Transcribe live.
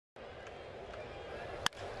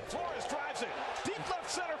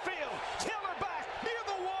center field. Taylor back near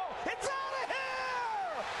the wall. It's out of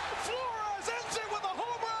here! Flores ends it with a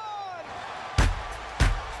home run!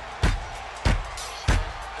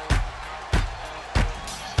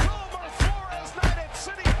 Wilmer Flores night at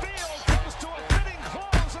Citi Field comes to a fitting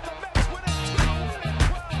close, and the Mets win it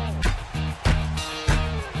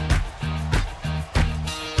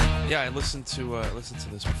 2-1. Yeah, I listened to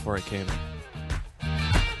this before I came.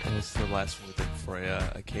 I listened to the last one we did before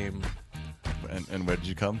I came And where did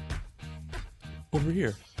you come? over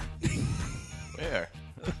here. Where?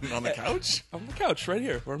 On the couch? On the couch right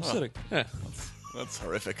here where I'm sitting. Yeah. That's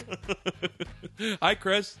horrific. Hi,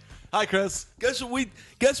 Chris. Hi, Chris. Guess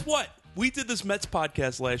what? We did this Mets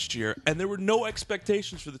podcast last year, and there were no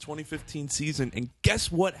expectations for the 2015 season. And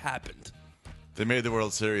guess what happened? They made the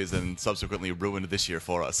World Series and subsequently ruined this year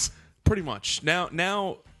for us. Pretty much. Now,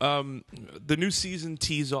 the new season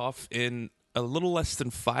tees off in a little less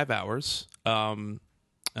than 5 hours. And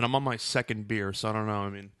I'm on my second beer, so I don't know. I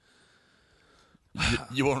mean,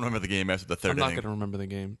 You won't remember the game after the third I'm not inning. going to remember the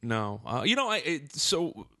game. No.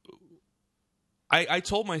 I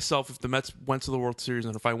told myself if the Mets went to the World Series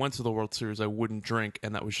and if I went to the World Series, I wouldn't drink,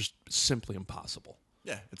 and that was just simply impossible.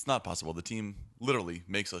 Yeah, it's not possible. The team literally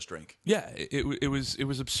makes us drink. Yeah, it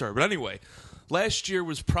was absurd. But anyway, last year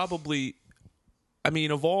was probably, I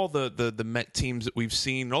mean, of all the Met teams that we've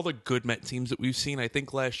seen, all the good Met teams that we've seen, I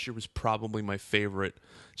think last year was probably my favorite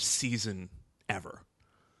season ever.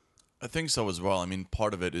 I think so as well. I mean,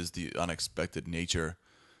 part of it is the unexpected nature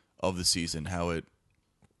of the season, how it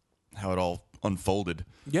all unfolded.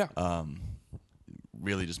 Yeah.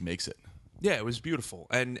 Really just makes it. Yeah, it was beautiful,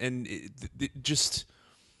 and it just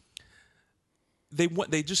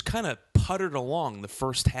they just kind of puttered along the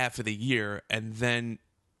first half of the year, and then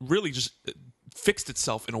really just fixed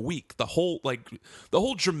itself in a week. The whole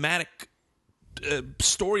dramatic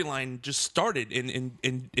storyline just started in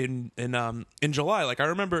July. Like I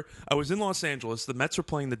remember, I was in Los Angeles. The Mets were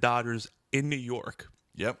playing the Dodgers in New York.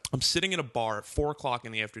 Yep. I'm sitting in a bar at 4:00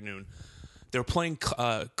 in the afternoon. They were playing.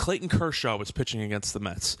 Clayton Kershaw was pitching against the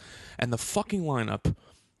Mets, and the fucking lineup.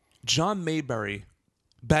 John Mayberry,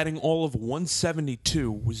 batting all of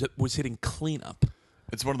 172, was hitting cleanup.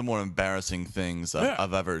 It's one of the more embarrassing things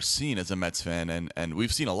I've ever seen as a Mets fan, and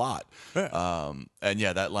we've seen a lot. Yeah. And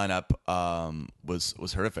yeah, that lineup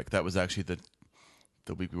was horrific. That was actually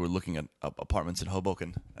the week we were looking at apartments in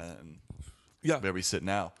Hoboken, and where we sit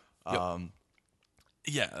now.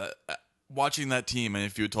 Watching that team, and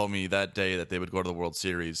if you had told me that day that they would go to the World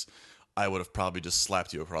Series, I would have probably just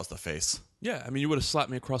slapped you across the face. Yeah, I mean, you would have slapped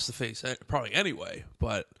me across the face probably anyway,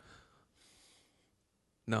 but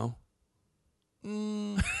no.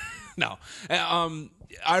 No.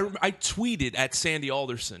 I tweeted at Sandy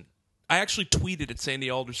Alderson. I actually tweeted at Sandy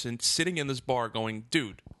Alderson sitting in this bar going,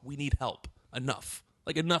 dude, we need help. Enough.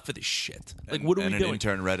 Like, enough of this shit. Like, what are we doing? And an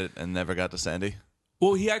intern read it and never got to Sandy?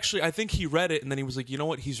 Well, I think he read it, and then he was like, you know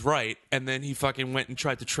what, he's right. And then he fucking went and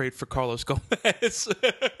tried to trade for Carlos Gomez.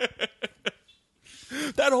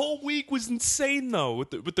 That whole week was insane, though, with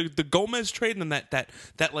the Gomez trade and that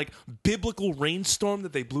like biblical rainstorm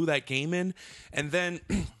that they blew that game in. And then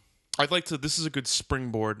this is a good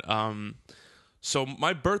springboard. So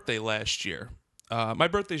my birthday last year, my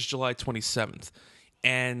birthday's July 27th,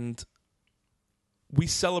 and we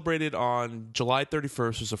celebrated on July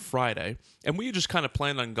 31st, was a Friday, and we just kind of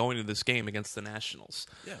planned on going to this game against the Nationals.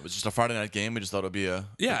 Yeah, it was just a Friday night game. We just thought it would be a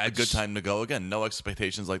good time to go. Again, no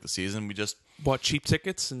expectations like the season. We just bought cheap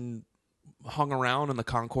tickets and hung around in the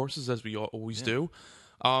concourses as we always do.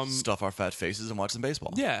 Stuff our fat faces and watch some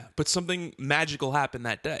baseball. Yeah, but something magical happened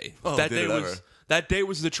that day. Oh, That day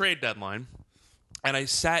was the trade deadline, and I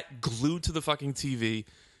sat glued to the fucking TV.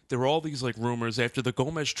 There were all these like rumors after the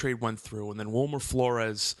Gomez trade went through, and then Wilmer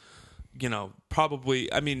Flores,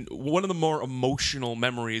 probably, I mean, one of the more emotional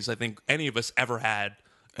memories I think any of us ever had.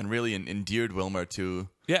 And really endeared Wilmer to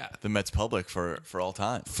the Mets public for all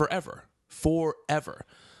time. Forever.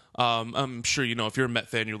 I'm sure, if you're a Met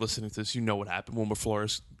fan, you're listening to this, you know what happened. Wilmer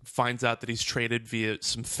Flores finds out that he's traded via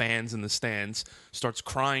some fans in the stands, starts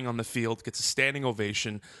crying on the field, gets a standing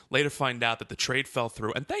ovation, later find out that the trade fell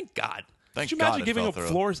through, and thank God. Could you imagine giving up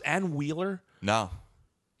Flores and Wheeler? No.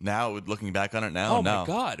 Now, looking back on it now, oh no. My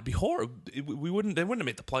God, it'd be horrible. They wouldn't have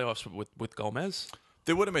made the playoffs with Gomez.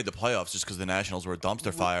 They would have made the playoffs just because the Nationals were a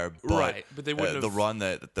dumpster fire. But, right, but they wouldn't have. The run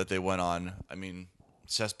that they went on, I mean,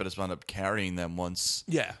 Cespedes wound up carrying them once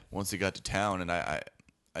he got to town, and I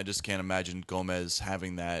just can't imagine Gomez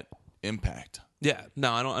having that impact. Yeah,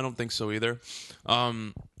 no, I don't think so either.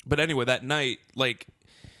 But anyway, that night, like,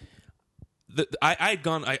 I had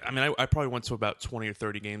gone. I probably went to about 20 or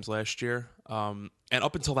 30 games last year, and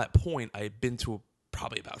up until that point, I had been to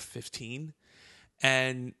probably about 15,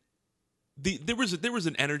 and there was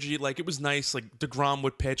an energy, like it was nice, like DeGrom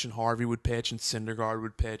would pitch and Harvey would pitch and Syndergaard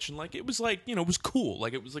would pitch, and like it was like, you know, it was cool,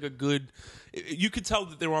 like it was like a good, you could tell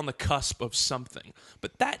that they were on the cusp of something.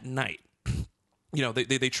 But that night, you know,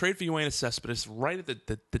 they trade for Yoenis Cespedes right at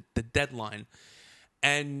the deadline,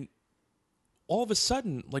 and all of a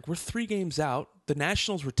sudden, like, we're 3 games out, the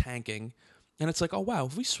Nationals were tanking, and it's like, oh wow,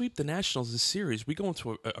 if we sweep the Nationals this series, we go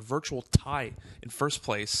into a virtual tie in first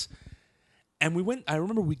place. And I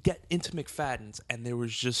remember we get into McFadden's, and there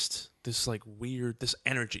was just this, like, weird, this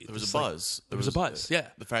energy. There was a buzz. There was a buzz, yeah.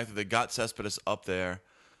 The fact that they got Cespedes up there,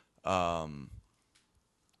 and,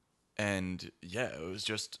 yeah, it was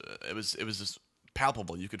just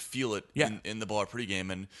palpable. You could feel it in the bar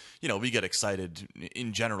pregame. And, you know, we get excited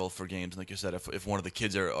in general for games. Like you said, if one of the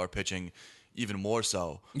kids are pitching, even more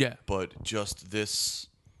so. Yeah. But just this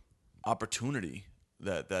opportunity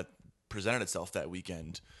that presented itself that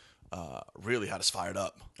weekend really had us fired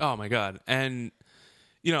up. Oh my God! And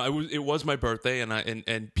you know, it was my birthday,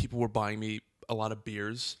 and people were buying me a lot of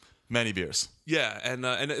beers, many beers. Yeah, and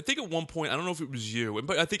I think at one point, I don't know if it was you,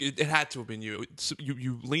 but I think it had to have been you.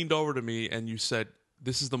 You leaned over to me and you said,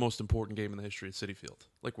 "This is the most important game in the history of Citi Field."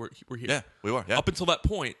 Like we're here. Yeah, we were. Yeah. Up until that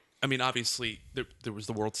point, I mean, obviously there was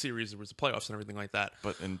the World Series, there was the playoffs, and everything like that.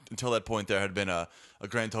 But until that point, there had been a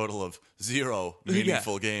grand total of 0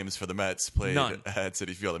 meaningful games for the Mets played at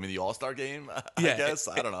Citi Field. I mean, the All-Star game, I guess.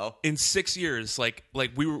 I don't know. In 6 years, like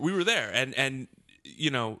we were there, and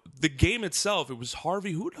you know, the game itself, it was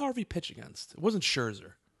Harvey. Who did Harvey pitch against? It wasn't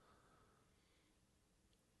Scherzer.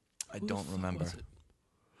 I don't remember.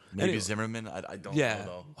 Maybe anyway, Zimmerman. I don't know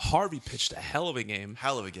though. Harvey pitched a hell of a game.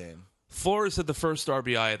 Hell of a game. Flores had the first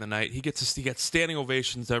RBI of the night. He gets standing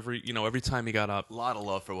ovations every time he got up. A lot of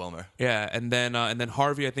love for Wilmer. Yeah, and then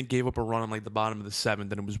Harvey, I think, gave up a run on like the bottom of the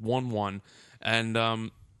 7th, and it was 1-1.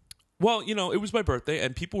 And well, you know, it was my birthday,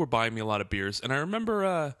 and people were buying me a lot of beers. And I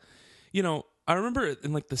remember,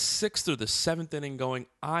 in like the 6th or the 7th inning, going,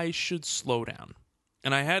 I should slow down.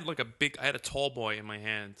 And I had a tall boy in my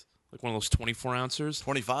hand, like one of those 24 ounces.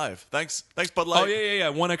 25. Thanks, Bud Light. Oh yeah.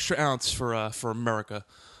 1 extra ounce for America.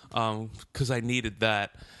 Because I needed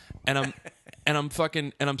that, and I'm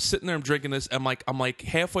sitting there, I'm drinking this, I'm like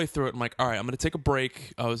halfway through it, I'm like, all right, I'm gonna take a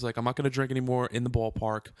break. I was like, I'm not gonna drink anymore in the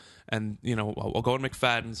ballpark, and you know, I'll go to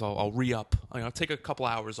McFadden's, I'll re-up, I'll take a couple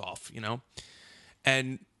hours off, you know,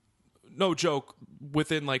 and no joke,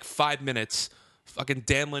 within like 5 minutes, fucking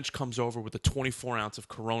Dan Lynch comes over with a 24 ounce of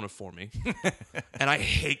Corona for me. And I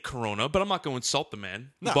hate Corona, but I'm not going to insult the man.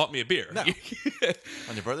 He bought me a beer. No.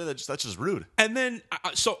 On your birthday, that's just rude. And then,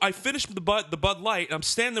 so I finished the Bud Light, and I'm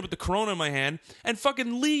standing there with the Corona in my hand, and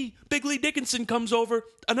fucking Big Lee Dickinson comes over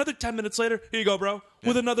another 10 minutes later, here you go, bro,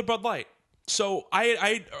 with another Bud Light. So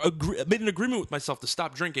I made an agreement with myself to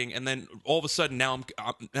stop drinking, and then all of a sudden now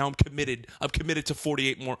I'm committed. I'm committed to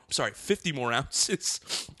 50 more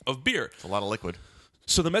ounces of beer. It's a lot of liquid.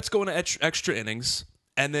 So the Mets go into extra innings,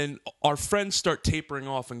 and then our friends start tapering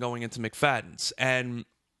off and going into McFadden's. And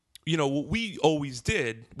you know what we always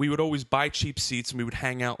did? We would always buy cheap seats, and we would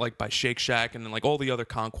hang out like by Shake Shack and then like all the other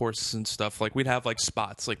concourses and stuff. Like we'd have like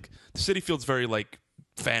spots. Like the Citi Field's very like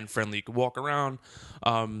fan friendly. You could walk around.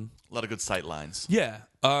 A lot of good sight lines. Yeah,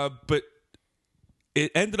 but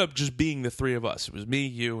it ended up just being the 3 of us. It was me,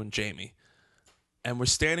 you, and Jamie. And we're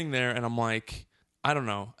standing there, and I'm like, I don't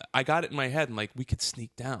know. I got it in my head, and like, we could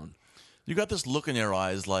sneak down. You got this look in your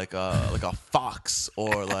eyes like a fox,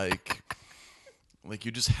 or like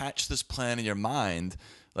you just hatched this plan in your mind,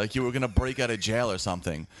 like you were going to break out of jail or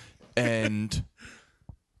something. And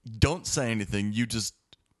don't say anything. You just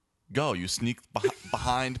go. You sneak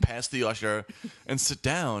behind, past the usher, and sit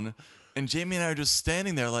down. And Jamie and I are just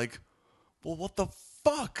standing there like, well, what the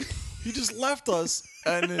fuck? He just left us.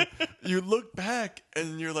 And you look back,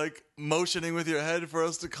 and you're like motioning with your head for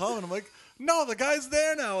us to come. And I'm like, no, the guy's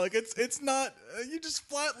there now. Like, it's not, you just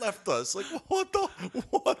flat left us. Like, what the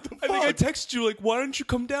fuck? I think I texted you, like, why don't you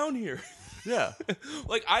come down here? Yeah.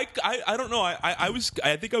 Like, I don't know.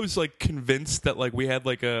 I think I was like convinced that like we had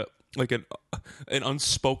like an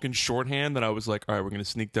unspoken shorthand that I was like, all right, we're going to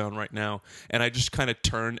sneak down right now. And I just kind of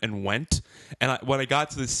turned and went. And when I got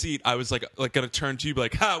to the seat, I was like going to turn to you, be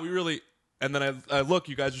like, we really, and then I look,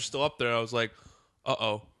 you guys are still up there. I was like,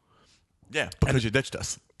 uh-oh. Yeah, because you ditched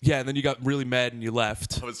us. Yeah, and then you got really mad and you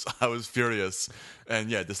left. I was furious, and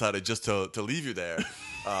decided just to leave you there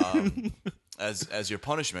as your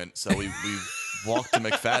punishment. So we walked to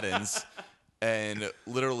McFadden's, and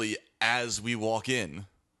literally as we walk in,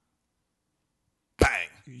 bang.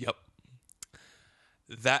 Yep.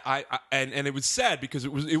 that and it was sad because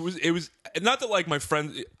it was not that like my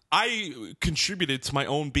friend. I contributed to my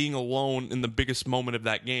own being alone in the biggest moment of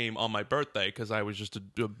that game on my birthday because I was just a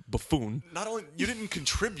buffoon. Not only you didn't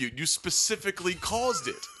contribute, you specifically caused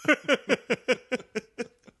it.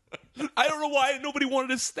 I don't know why nobody wanted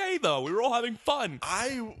to stay though. We were all having fun.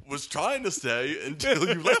 I was trying to stay until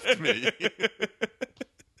you left me.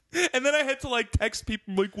 And then I had to like text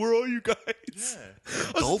people like, "Where are you guys?"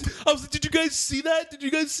 Yeah. I was like, "Did you guys see that? Did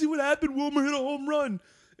you guys see what happened? Wilmer hit a home run."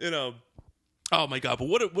 You know. Oh my god! But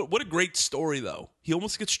what a great story though. He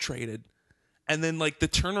almost gets traded, and then like the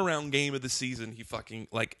turnaround game of the season, he fucking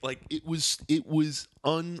like it was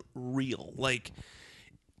unreal. Like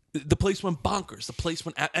the place went bonkers. The place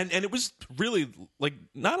went and it was really like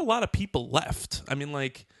not a lot of people left. I mean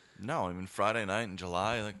like. No, I mean Friday night in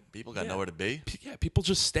July, like people got nowhere to be. Yeah, people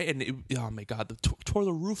just stayed. And oh my god, they tore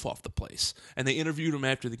the roof off the place. And they interviewed him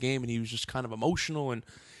after the game, and he was just kind of emotional, and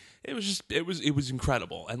it was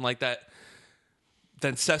incredible. And like that,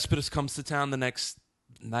 then Cespedes comes to town the next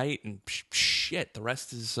night, and shit, the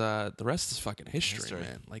rest is fucking history.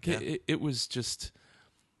 Man. Like it was just.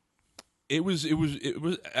 It was.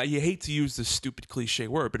 You hate to use this stupid cliche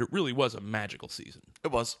word, but it really was a magical season.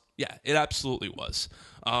 It was. Yeah, it absolutely was.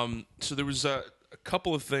 So there was a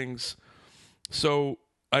couple of things. So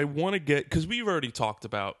I want to get because we've already talked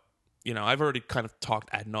about. You know, I've already kind of talked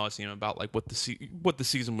ad nauseum about like what the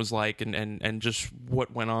season was like and just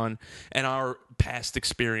what went on and our past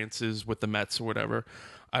experiences with the Mets or whatever.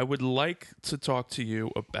 I would like to talk to you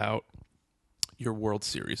about your World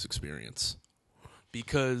Series experience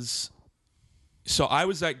because. So I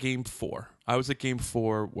was at Game 4.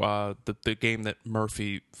 The game that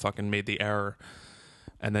Murphy fucking made the error,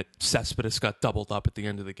 and that Cespedes got doubled up at the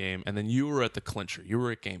end of the game, and then you were at the clincher. You were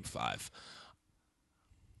at Game 5.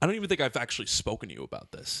 I don't even think I've actually spoken to you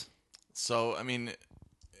about this. So, I mean,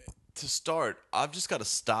 to start, I've just got to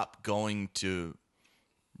stop going to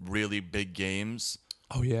really big games.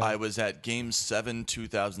 Oh, yeah. I was at Game 7,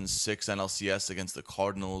 2006 NLCS against the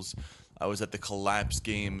Cardinals. I was at the Collapse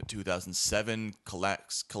Game 2007,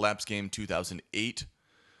 Collapse Game 2008,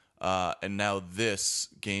 and now this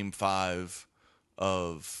Game 5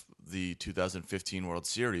 of the 2015 World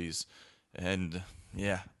Series. And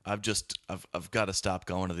yeah, I've got to stop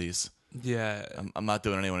going to these. Yeah, I'm not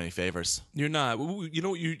doing anyone any favors. You're not. You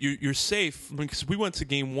know, you're safe because we went to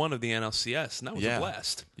Game 1 of the NLCS, and that was a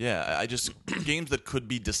blast. Yeah, I just games that could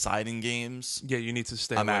be deciding games. Yeah, you need to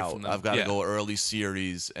stay I'm away out. from them. I've got to go early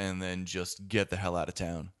series and then just get the hell out of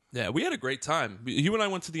town. Yeah, we had a great time. You and I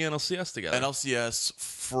went to the NLCS together. NLCS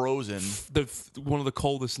frozen. One of the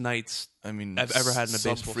coldest nights I've ever had in a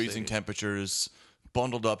baseball sub-freezing stadium. Temperatures,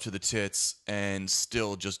 bundled up to the tits, and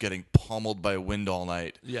still just getting pummeled by wind all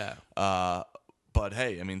night. Yeah. But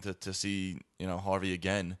hey, I mean, to see Harvey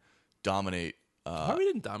again dominate. Harvey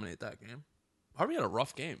didn't dominate that game. Harvey had a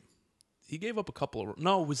rough game. He gave up a couple of.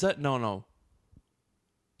 No, was that no?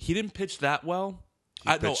 He didn't pitch that well.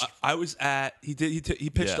 I was at. He did. He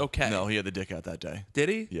pitched okay. No, he had the dick out that day. Did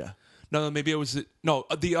he? Yeah. No, maybe it was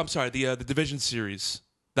I'm sorry. The division series.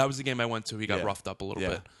 That was the game I went to. He got roughed up a little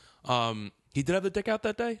bit. He did have the dick out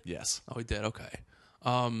that day? Yes. Oh, he did. Okay.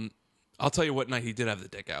 I'll tell you what night he did have the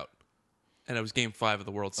dick out, and it was Game 5 of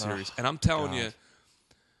the World Series. And I'm telling you,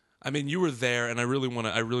 I mean, you were there, and I really want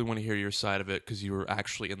to hear your side of it because you were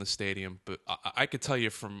actually in the stadium. But I could tell you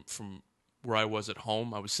from where I was at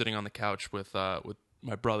home, I was sitting on the couch with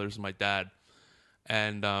my brothers and my dad,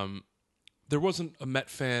 and there wasn't a Met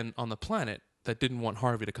fan on the planet that didn't want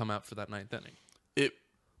Harvey to come out for that ninth inning.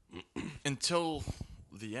 Until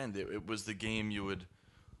the end, it was the game you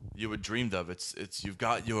would dreamed of. It's you've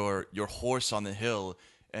got your horse on the hill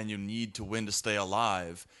and you need to win to stay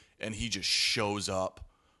alive, and he just shows up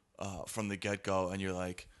from the get-go, and you're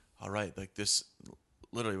like, all right, like this.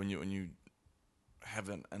 Literally, when you have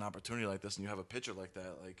an opportunity like this and you have a pitcher like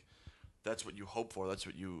that, like that's what you hope for. That's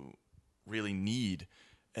what you really need.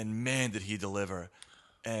 And man, did he deliver!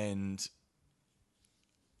 And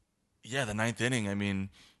yeah, the ninth inning. I mean,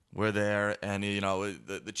 we're there, and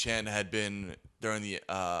the chant had been during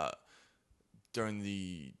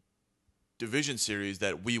the division series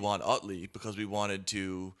that we want Utley because we wanted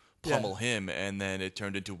to pummel him, and then it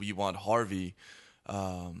turned into we want Harvey.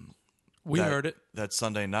 We heard it that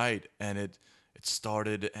Sunday night, and it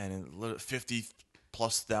started, and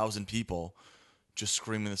 50,000+ people just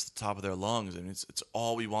screaming at the top of their lungs, and it's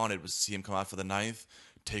all we wanted was to see him come out for the ninth,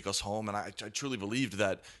 take us home, and I truly believed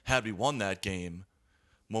that had we won that game,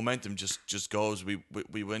 momentum just goes. We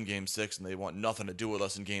win Game 6, and they want nothing to do with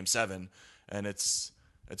us in Game 7, and it's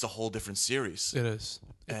it's a whole different series. It is.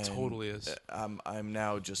 It And totally is. I'm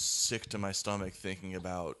now just sick to my stomach thinking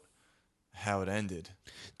about how it ended.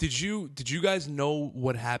 Did you guys know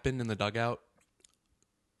what happened in the dugout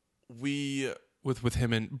We with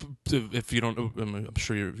him and if you don't, I'm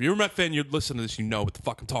sure if you're a Met fan, you'd listen to this, you know what the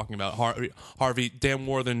fuck I'm talking about. Harvey, Dan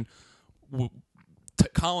Worthen,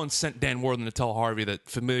 Collins sent Dan Worthen to tell Harvey that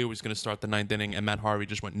Familia was going to start the ninth inning, and Matt Harvey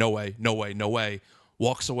just went, no way, no way, no way.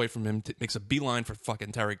 Walks away from him, makes a beeline for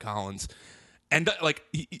fucking Terry Collins. And, like,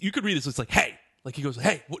 you could read this, it's like, hey. Like, he goes,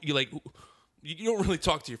 hey, what, you like, you don't really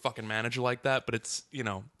talk to your fucking manager like that, but it's, you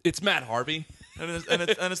know, it's Matt Harvey. and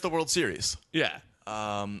it's the World Series. Yeah.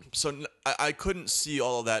 So I couldn't see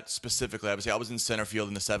all of that specifically. Obviously, I was in center field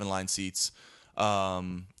in the 7-line seats,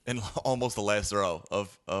 in almost the last row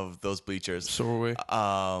of those bleachers. So were we.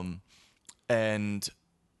 And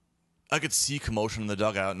I could see commotion in the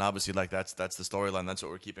dugout, and obviously, like that's the storyline. That's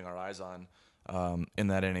what we're keeping our eyes on in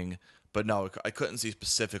that inning. But no, I couldn't see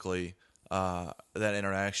specifically that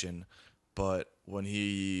interaction. But when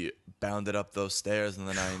he bounded up those stairs in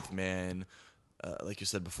the ninth, man, like you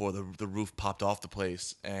said before, the roof popped off the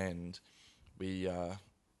place, and we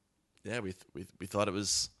thought it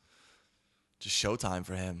was just showtime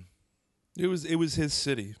for him. It was his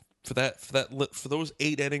city for those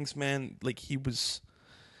 8 innings, man. Like he was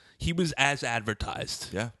as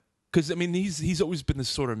advertised. Yeah. Because I mean, he's always been this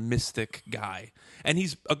sort of mystic guy, and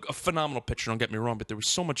he's a phenomenal pitcher. Don't get me wrong, but there was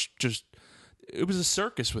so much just. It was a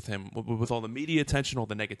circus with him, with all the media attention, all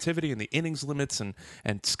the negativity, and the innings limits, and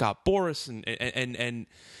Scott Boras, and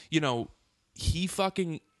you know, he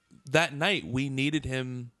fucking that night we needed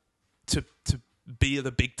him to be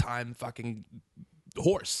the big time fucking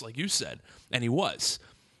horse, like you said, and he was.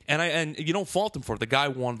 And you don't fault him for it. The guy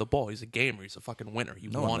wanted the ball. He's a gamer. He's a fucking winner. He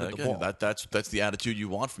wanted the ball. That's the attitude you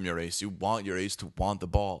want from your ace. You want your ace to want the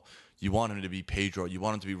ball. You want him to be Pedro. You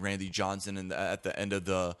want him to be Randy Johnson at the end of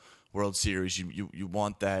the World Series. You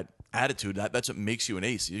want that attitude. That's what makes you an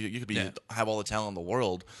ace. You could have all the talent in the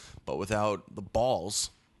world, but without the balls,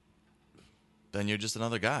 then you're just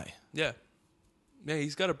another guy. Yeah. Yeah,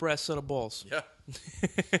 he's got a brass set of balls. Yeah.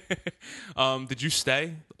 Did you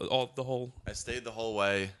stay the whole? I stayed the whole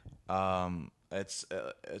way. It's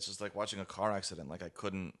just like watching a car accident. Like I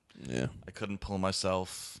couldn't pull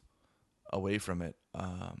myself away from it.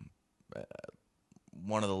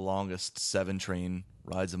 One of the longest 7-train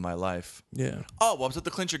rides of my life. Yeah. Oh, well, I was at the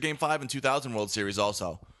clincher Game 5 in 2000 World Series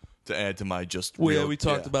also. To add to my just. We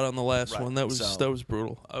talked about it on the last Right. one. That was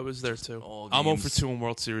brutal. I was there too. I'm 0 for 2 in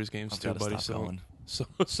World Series games too, buddy. So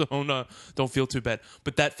don't feel too bad.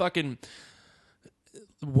 But that fucking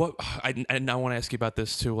what I want to ask you about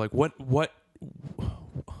this too. Like what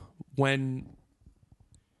when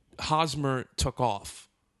Hosmer took off.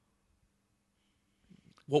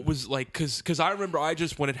 What was like? Because I remember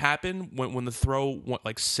when it happened when the throw went,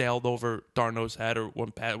 sailed over d'Arnaud's head or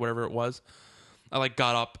whatever it was. I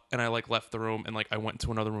got up and I left the room and I went into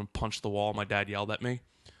another room, punched the wall. My dad yelled at me.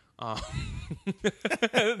 That's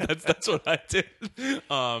what I did.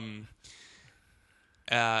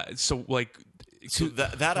 So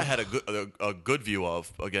that I had a good view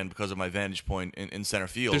of, again, because of my vantage point in center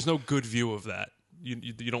field. There's no good view of that.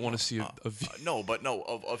 You don't want to see a view. No,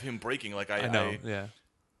 of him breaking. I know. Yeah.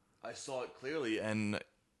 I saw it clearly, and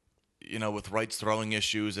with Wright's throwing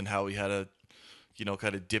issues and how he had to,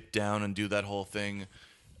 kind of dip down and do that whole thing.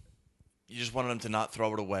 You just wanted him to not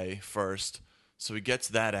throw it away first, so he gets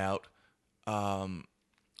that out. And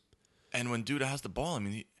when Duda has the ball, I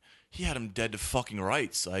mean, he had him dead to fucking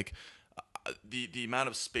rights. The amount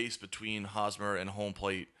of space between Hosmer and home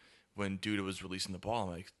plate when Duda was releasing the ball,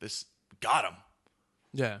 I'm like, this got him.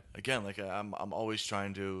 Yeah. Again, I'm always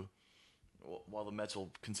trying to. While the Mets will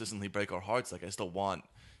consistently break our hearts, I still want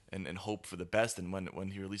and hope for the best. And when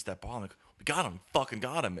he released that ball, I'm like, we got him, fucking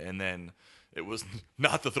got him. And then it was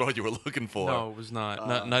not the throw you were looking for. No, it was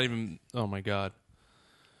not. Not even. Oh my god.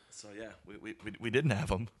 So yeah, we didn't have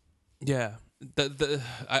him. Yeah,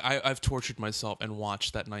 I've tortured myself and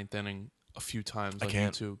watched that 9th inning a few times on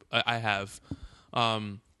YouTube. I have.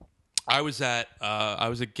 I was at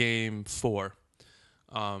Game 4,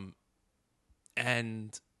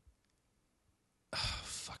 and.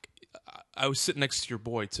 Fuck. I was sitting next to your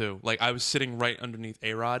boy too. I was sitting right underneath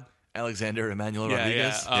A-Rod. Alexander Emmanuel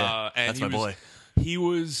Rodriguez. Yeah. And that's my boy. He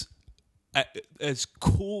was as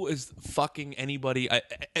cool as fucking anybody.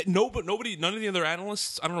 Nobody, none of the other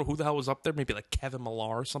analysts. I don't know who the hell was up there. Maybe Kevin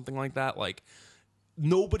Millar or something like that.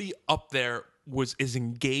 Nobody up there was as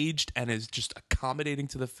engaged and as just accommodating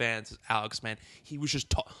to the fans as Alex. Man, he was just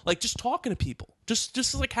talking to people, just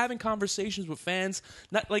having conversations with fans.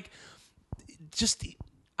 Not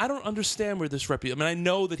I don't understand where this I mean, I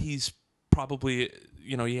know that he's probably,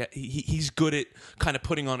 he's good at kind of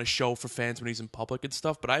putting on a show for fans when he's in public and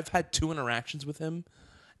stuff, but I've had 2 interactions with him,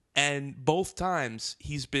 and both times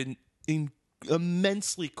he's been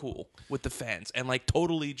immensely cool with the fans and like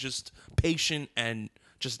totally just patient and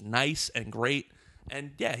just nice and great.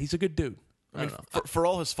 And yeah, he's a good dude. I don't know. For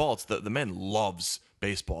all his faults, the man loves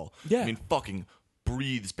baseball. Yeah. I mean, fucking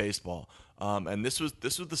breathes baseball. And this was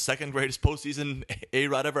the second greatest postseason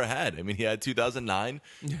A-Rod ever had. I mean, he had 2009,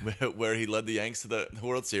 where he led the Yanks to the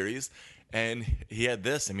World Series, and he had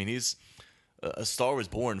this. I mean, he's a star was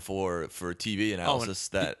born for TV analysis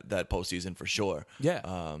that postseason for sure.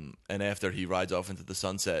 Yeah. And after he rides off into the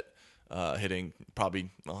sunset, hitting probably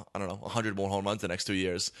 100 more home runs the next 2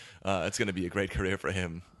 years, it's going to be a great career for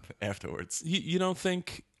him afterwards. You don't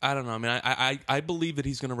think? I don't know. I mean, I believe that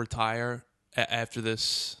he's going to retire after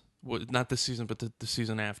this. Not this season, but the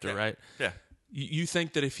season after, right? Yeah. You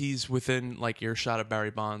think that if he's within like earshot of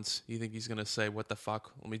Barry Bonds, you think he's going to say, "What the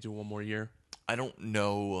fuck? Let me do one more year"? I don't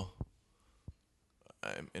know,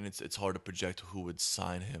 and it's hard to project who would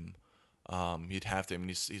sign him. He'd have to. I mean,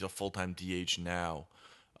 he's a full-time DH now.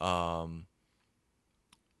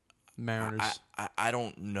 Mariners. I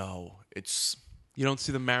don't know. You don't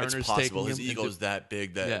see the Mariners It's possible. taking His him? ego's that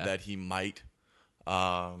big that he might.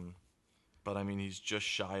 But I mean, he's just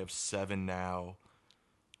shy of 7 now.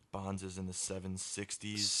 Bonds is in the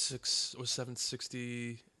 760s.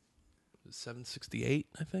 768,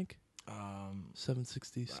 I think.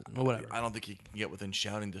 760, or whatever. I don't think he can get within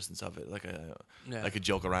shouting distance of it. I could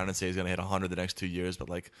joke around and say he's going to hit 100 the next 2 years, but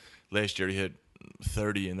like last year he hit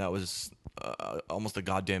 30, and that was almost a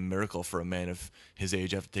goddamn miracle for a man of his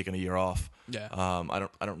age after taking a year off. Yeah. I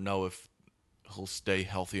don't know if he'll stay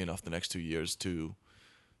healthy enough the next 2 years to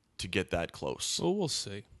get that close. Well, we'll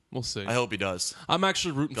see. We'll see. I hope he does. I'm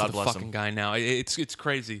actually rooting God for the bless fucking him. guy now. It's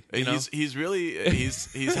crazy. He's really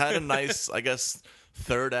he's had a nice, I guess,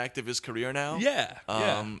 third act of his career now. Yeah.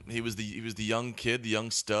 He was the young kid, the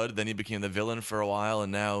young stud. Then he became the villain for a while,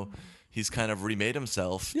 and now he's kind of remade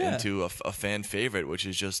himself into a fan favorite, which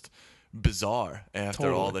is just bizarre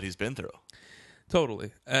after all that he's been through.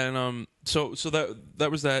 Totally. And so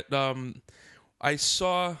that was that. I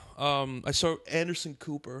saw Anderson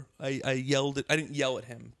Cooper. I yelled at. I didn't yell at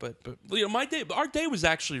him, but our day was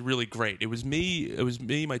actually really great. It was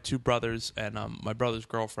me, my 2 brothers, and my brother's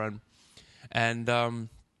girlfriend, and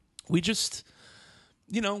we just,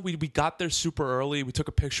 we got there super early. We took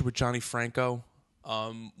a picture with Johnny Franco.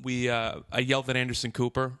 I yelled at Anderson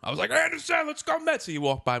Cooper. I was like, "Anderson, let's go Mets!" He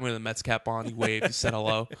walked by me with a Mets cap on. He waved. He said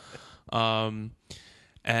hello, and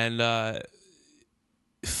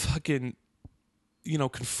fucking.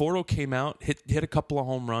 Conforto came out, hit a couple of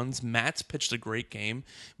home runs. Matz pitched a great game.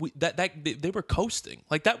 They were coasting.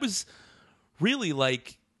 Like that was really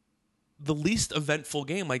like the least eventful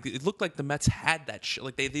game. Like it looked like the Mets had that shit.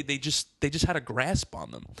 Like they just had a grasp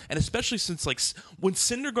on them. And especially since like when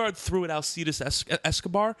Syndergaard threw at Alcides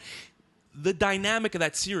Escobar, the dynamic of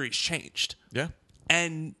that series changed. Yeah.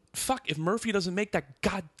 And fuck, if Murphy doesn't make that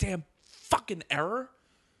goddamn fucking error.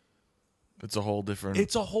 It's a whole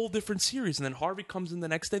different series. And then Harvey comes in the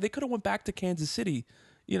next day. They could have went back to Kansas City,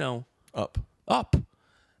 up.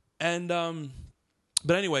 And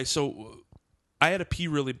but anyway, so I had to pee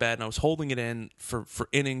really bad, and I was holding it in for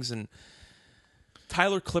innings. And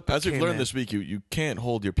Tyler Clippard, as we've learned this week, you can't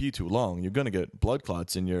hold your pee too long. You're gonna get blood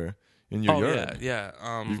clots in your urine.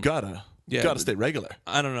 Yeah. You've gotta stay regular.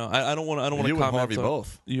 I don't know. I don't want to comment. You and Harvey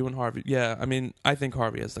both. You and Harvey. Yeah. I mean, I think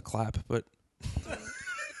Harvey has the clap, but.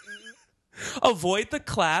 Avoid the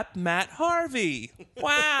clap, Matt Harvey.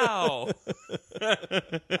 Wow.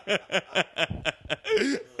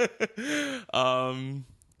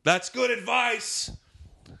 That's good advice.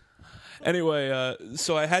 Anyway,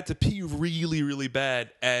 so I had to pee really, really bad,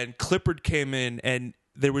 and Clippard came in, and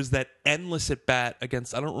there was that endless at bat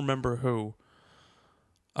against I don't remember who.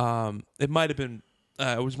 It might have been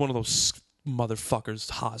it was one of those motherfuckers,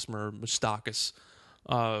 Hosmer, Moustakas.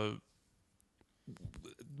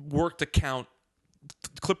 Worked a count.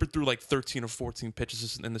 Clippard threw like 13 or 14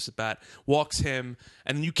 pitches in this at bat. Walks him,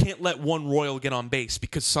 and you can't let one Royal get on base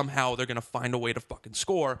because somehow they're gonna find a way to fucking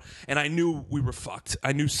score. And I knew we were fucked.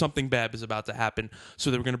 I knew something bad was about to happen. So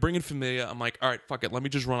they were gonna bring in Familia. I'm like, all right, fuck it. Let me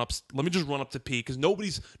just run up to pee because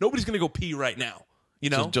nobody's gonna go pee right now.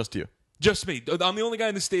 Just you. Just me. I'm the only guy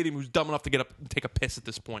in the stadium who's dumb enough to get up and take a piss at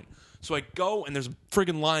this point. So I go, and there's a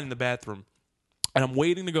friggin' line in the bathroom. And I'm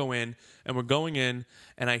waiting to go in, and we're going in,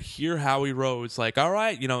 and I hear Howie Rhodes like, all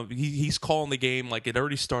right, he's calling the game like it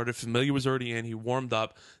already started. Familia was already in. He warmed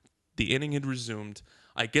up. The inning had resumed.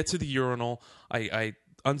 I get to the urinal. I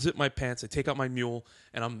unzip my pants, I take out my mule,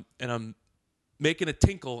 and I'm making a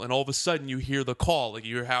tinkle, and all of a sudden you hear the call. Like,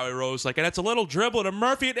 you hear Howie Rose, like, and it's a little dribble to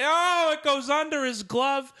Murphy. And, it goes under his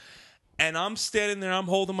glove. And I'm standing there, I'm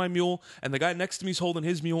holding my mule, and the guy next to me is holding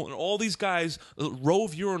his mule, and all these guys, row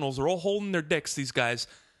of urinals, are all holding their dicks, these guys.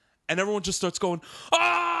 And everyone just starts going,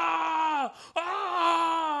 ah!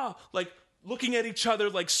 Ah! Like, looking at each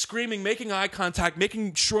other, like, screaming, making eye contact,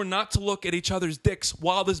 making sure not to look at each other's dicks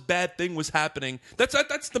while this bad thing was happening.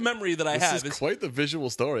 That's the memory that I have. This is quite the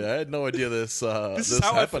visual story. I had no idea this This is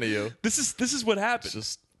how happened to you. This is what happened.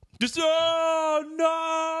 Just oh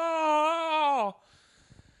no,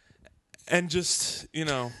 and just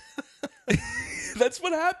that's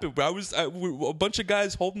what happened. A bunch of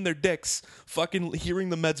guys holding their dicks, fucking hearing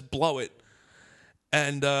the Mets blow it,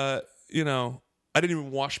 and I didn't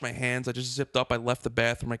even wash my hands. I just zipped up. I left the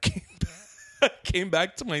bathroom. I came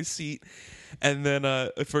back to my seat, and then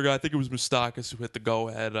I forgot. I think it was Moustakas who hit the go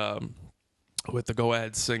ahead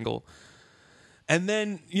single, and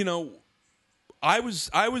then I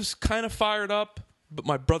was kind of fired up, but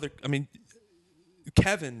my brother,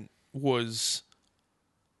 Kevin, was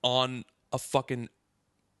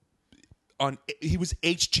he was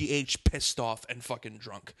HGH pissed off and fucking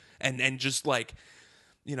drunk, and just like,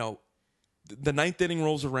 the ninth inning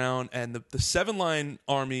rolls around, and the 7-line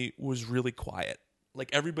army was really quiet. Like,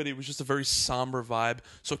 everybody was just a very somber vibe.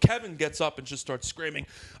 So Kevin gets up and just starts screaming,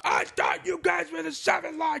 "I thought you guys were the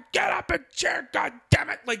 7-line. Get up and cheer, God damn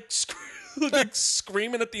it!" Like,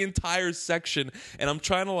 screaming at the entire section. And I'm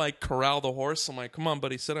trying to, like, corral the horse. I'm like, "Come on,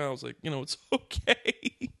 buddy, sit down." I was like, it's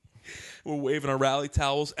okay. We're waving our rally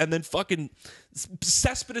towels. And then fucking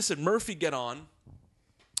Cespedes and Murphy get on.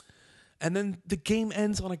 And then the game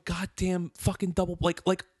ends on a goddamn fucking double.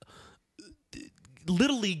 Like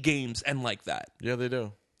Little League games end like that. Yeah, they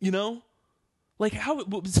do. Like, how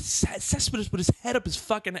Cespedes put his head up his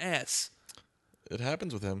fucking ass. It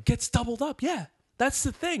happens with him. Gets doubled up. Yeah, that's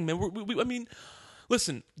the thing, man.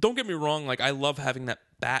 Listen, don't get me wrong. Like, I love having that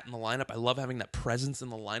bat in the lineup. I love having that presence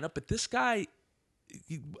in the lineup. But this guy,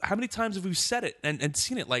 how many times have we said it and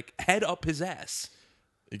seen it? Like, head up his ass.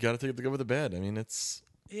 You got to take the good with the bad. It's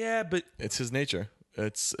his nature.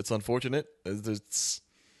 It's unfortunate. It's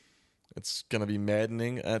gonna be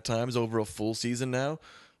maddening at times over a full season now,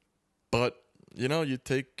 but you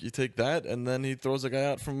take that, and then he throws a guy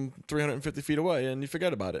out from 350 feet away, and you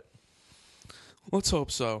forget about it. Let's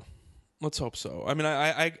hope so. I mean,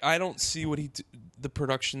 I don't see the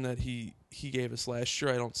production that he gave us last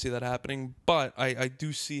year. I don't see that happening, but I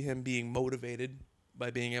do see him being motivated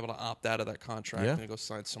by being able to opt out of that contract and go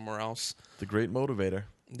sign somewhere else. The great motivator.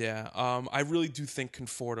 Yeah, I really do think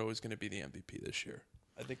Conforto is going to be the MVP this year.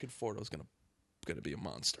 I think Conforto is going to be a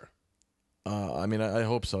monster. I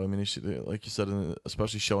hope so. I mean, he should, like you said,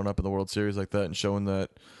 especially showing up in the World Series like that and showing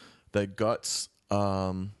that guts,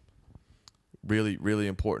 really, really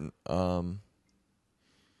important. Yeah,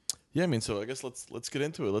 I mean, so I guess let's get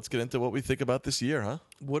into it. Let's get into what we think about this year, huh?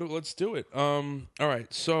 Let's do it. All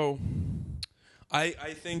right, so I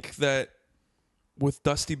think that with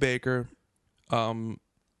Dusty Baker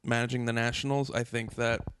managing the Nationals, I think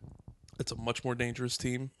that it's a much more dangerous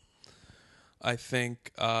team. I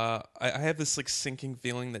think I have this like sinking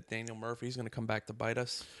feeling that Daniel Murphy is going to come back to bite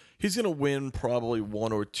us. He's going to win probably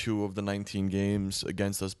 1 or 2 of the 19 games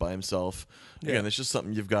against us by himself. Yeah. Again, it's just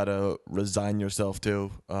something you've got to resign yourself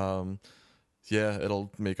to.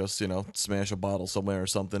 It'll make us, smash a bottle somewhere or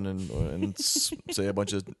something and say a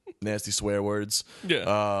bunch of nasty swear words.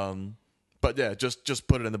 Yeah. But yeah, just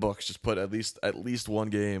put it in the books. Just put at least one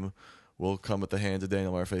game will come at the hands of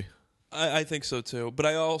Daniel Murphy. I think so too, but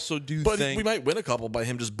I also think we might win a couple by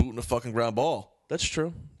him just booting a fucking ground ball. That's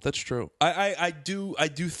true. I do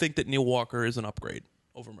think that Neil Walker is an upgrade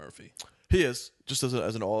over Murphy. He is, just as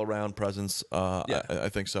an all around presence. I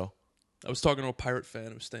think so. I was talking to a Pirate fan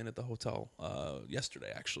who was staying at the hotel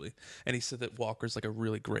yesterday, actually, and he said that Walker's like a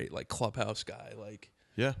really great like clubhouse guy. Like,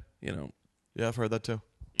 yeah, Yeah, I've heard that too.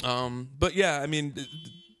 But yeah, I mean,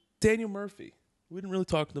 Daniel Murphy. We didn't really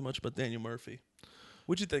talk too much about Daniel Murphy.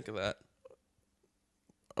 What'd you think of that?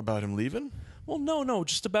 About him leaving? Well, no,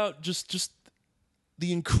 just about just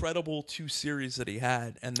the incredible 2 series that he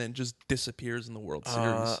had, and then just disappears in the World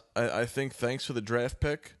Series. I think thanks for the draft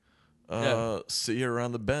pick. See you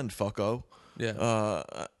around the bend, fucko. Yeah.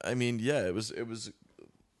 I mean, yeah, it was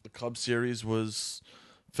the Cubs series was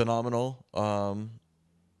phenomenal.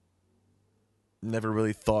 Never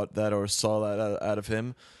really thought that or saw that out of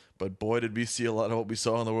him. But boy, did we see a lot of what we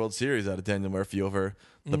saw in the World Series out of Daniel Murphy over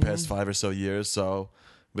the past 5 or so years. So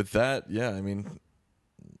with that, yeah, I mean,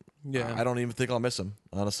 yeah, I don't even think I'll miss him,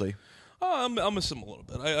 honestly. I'll miss him a little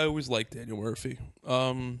bit. I always liked Daniel Murphy.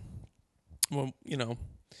 Well,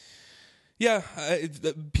 yeah,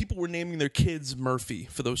 people were naming their kids Murphy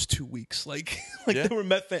for those 2 weeks. Like Yeah. they were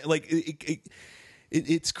Met fan. Like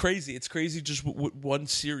it's crazy. It's crazy just one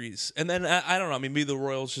series. And then I don't know. I mean, maybe the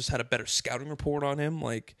Royals just had a better scouting report on him.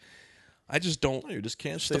 Like I just don't. You just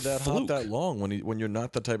can't Just stay a that fluke. hot that long when you're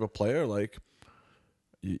not the type of player. Like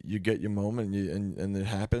you get your moment and it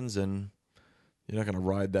happens, and you're not going to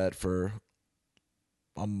ride that for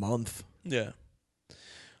a month. Yeah.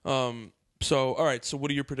 So all right. So what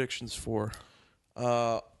are your predictions for?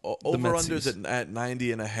 Over unders Metsies. at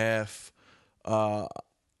 90.5.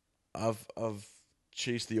 I've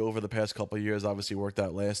chased the over the past couple of years. Obviously worked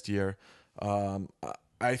out last year.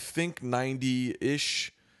 I think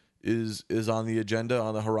 90-ish is on the agenda,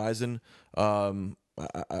 on the horizon. I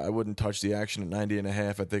wouldn't touch the action at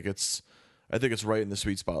 90.5. I think it's right in the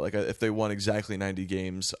sweet spot. Like if they won exactly 90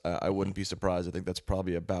 games, I wouldn't be surprised. I think that's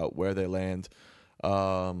probably about where they land.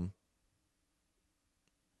 Like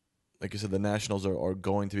I said, the Nationals are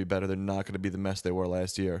going to be better. They're not going to be the mess they were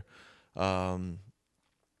last year.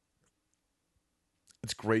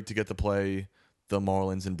 It's great to get to play the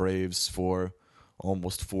Marlins and Braves for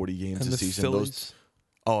almost 40 games And this the season. Phillies.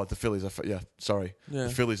 The Phillies. Sorry. Yeah. The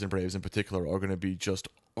Phillies and Braves in particular are going to be just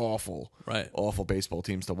awful, Right. awful baseball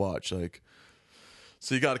teams to watch. Like,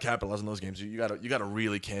 so you got to capitalize on those games. You got to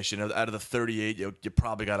really cash in. Out of the 38, you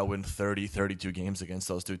probably got to win 30, 32 games against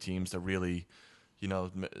those two teams to really,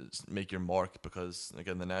 make your mark. Because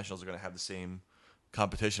again, the Nationals are going to have the same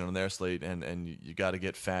competition on their slate, and you got to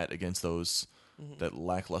get fat against those that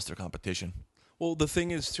lackluster competition. Well, the thing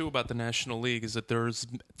is too about the National League is that there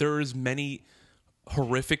is many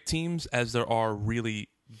horrific teams as there are really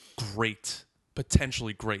great,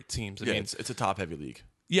 potentially great teams. I mean, It's a top heavy league.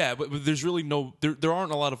 yeah, but there's really no there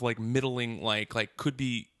aren't a lot of like middling like could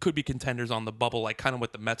be contenders on the bubble, like kind of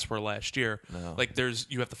what the Mets were last year. No. Like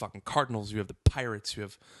you have the fucking Cardinals, you have the Pirates, you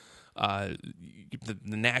have the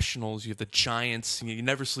Nationals, you have the Giants. You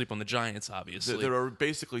never sleep on the Giants, obviously. There are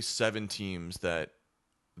basically 7 teams that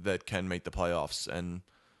can make the playoffs, and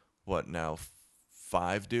what now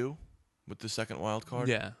 5 do with the second wild card?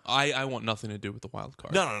 Yeah, I want nothing to do with the wild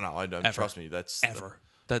card. No. I don't Ever. trust me. That's Ever.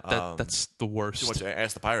 That's the worst. too much.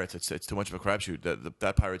 Ask the Pirates. It's too much of a crapshoot.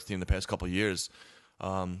 That Pirates team the past couple of years,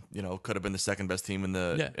 could have been the second best team in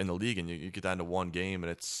the league, and you get down to one game, and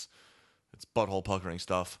it's butthole puckering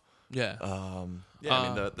stuff. Yeah. I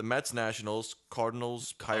mean the Mets, Nationals,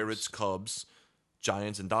 Cardinals, Pirates, Cubs,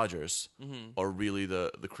 Giants, and Dodgers are really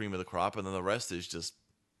the cream of the crop, and then the rest is just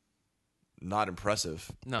not impressive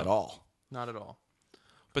at all. Not at all.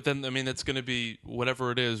 But then, I mean, it's going to be whatever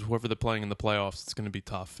it is, whoever they're playing in the playoffs. It's going to be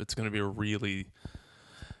tough. It's going to be a really.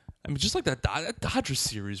 I mean, just like that Dodgers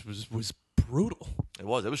series was brutal. It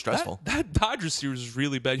was stressful. That Dodgers series was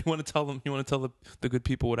really bad. You want to tell them? You want to tell the good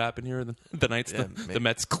people what happened here? The nights the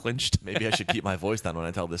Mets clinched. Maybe I should keep my voice down when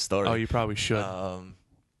I tell this story. Oh, you probably should.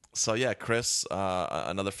 So yeah, Chris,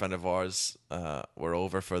 another friend of ours, were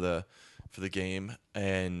over for the game,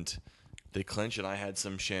 and they clinched, and I had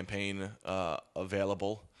some champagne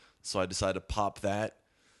available, so I decided to pop that,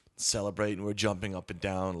 celebrate, and we're jumping up and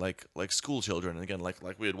down like school children. And again, like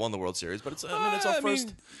we had won the World Series, but it's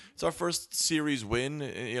our first series win,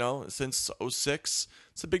 since 2006.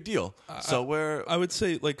 It's a big deal. I would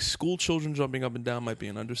say like school children jumping up and down might be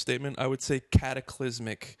an understatement. I would say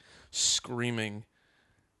cataclysmic screaming.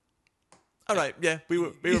 All right, yeah, we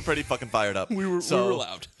were pretty fucking fired up. We were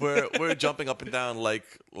loud. we're jumping up and down like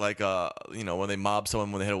when they mob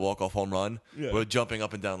someone when they hit a walk-off home run. Yeah. We're jumping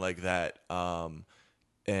up and down like that,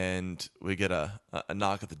 and we get a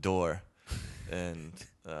knock at the door, and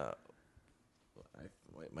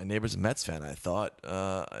my neighbor's a Mets fan. I thought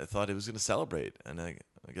he was gonna celebrate, and I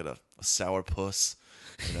get a sour puss,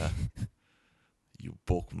 and you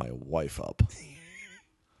woke my wife up.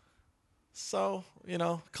 So,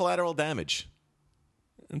 collateral damage.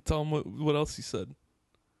 And tell them what else he said.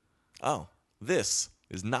 Oh, this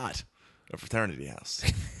is not a fraternity house,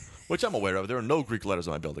 which I'm aware of. There are no Greek letters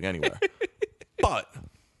on my building anywhere. But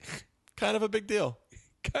kind of a big deal.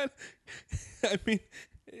 I mean,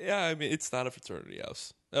 it's not a fraternity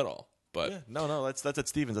house at all. But Yeah, no, that's at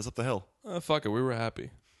Stevens. That's up the hill. Fuck it, we were happy.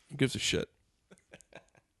 Who gives a shit?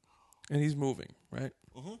 And he's moving, right?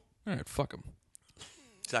 Mm-hmm. All right, fuck him.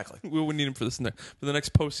 Exactly. We would need him for the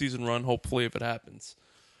next postseason run. Hopefully, if it happens,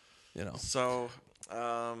 So,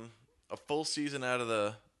 a full season out of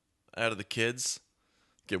the kids.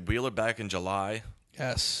 Get Wheeler back in July.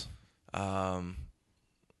 Yes. You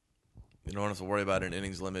don't have to worry about an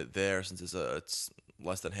innings limit there since it's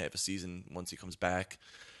less than half a season once he comes back.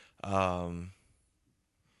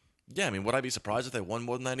 Yeah, I mean, would I be surprised if they won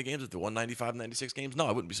more than 90 games? If they won 95, 96 games? No,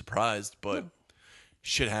 I wouldn't be surprised, but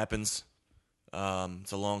shit happens.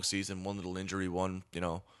 It's a long season, one little injury, one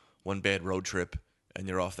bad road trip, and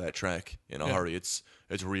you're off that track in a hurry. It's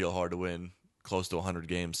real hard to win close to 100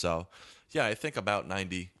 games. So, yeah, I think about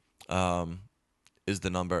 90 is the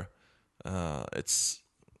number. It's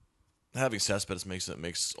having Cespedes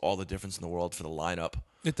makes all the difference in the world for the lineup.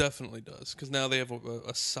 It definitely does, because now they have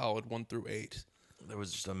a solid 1 through 8. There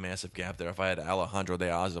was just a massive gap there. If I had Alejandro De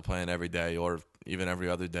Aza playing every day or even every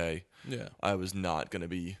other day, I was not going to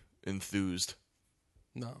be enthused.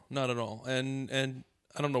 No, not at all. And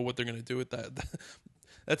I don't know what they're going to do with that.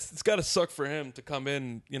 It's got to suck for him to come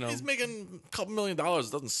in, He's making a couple $1 million.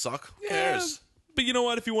 It doesn't suck. Who cares? But you know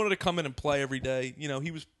what? If he wanted to come in and play every day,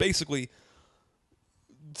 he was basically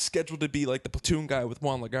scheduled to be like the platoon guy with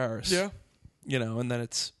Juan Lagares. Yeah. And then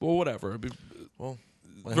it's, well, whatever. Well,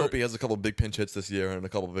 I hope he has a couple big pinch hits this year and a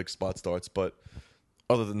couple big spot starts. But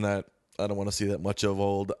other than that, I don't want to see that much of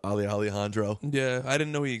old Alejandro. Yeah, I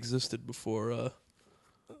didn't know he existed before. I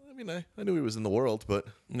mean, I knew he was in the world, but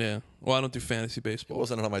Yeah. Well, I don't do fantasy he baseball.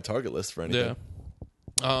 wasn't on my target list for anything.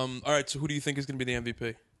 Yeah. All right, so who do you think is going to be the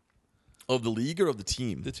MVP? Of the league or of the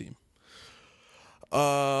team? The team.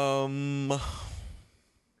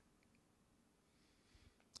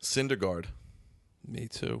 Syndergaard. Me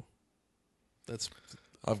too. That's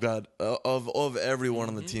I've got of everyone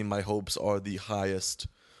on the team, my hopes are the highest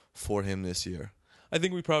for him this year. I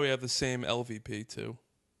think we probably have the same LVP too.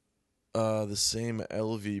 The same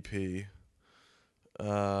LVP.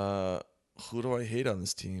 Who do I hate on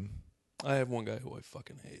this team? I have one guy who I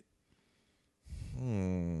fucking hate.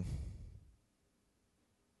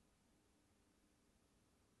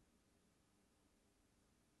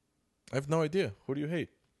 I have no idea. Who do you hate?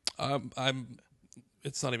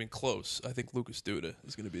 It's not even close. I think Lucas Duda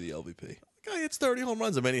is going to be the LVP. Guy hits 30 home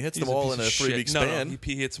runs. I mean, he hits He's them all piece in a of 3-week shit. span. No,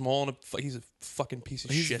 he hits them all in he's a fucking piece of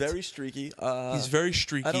He's shit. very streaky. He's very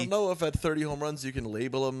streaky. I don't know if at 30 home runs you can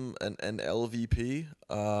label him an LVP.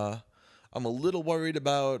 I'm a little worried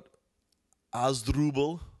about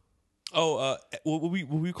Asdrubal. Oh, what were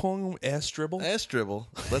we calling him? Ass dribble? Astribble.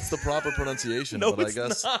 That's the proper pronunciation. No, but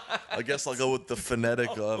it's I guess I'll go with the phonetic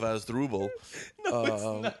of Asdrubal. No, it's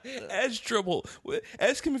not. Ass dribble.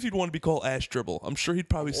 Ask him if he'd want to be called Ass dribble. I'm sure he'd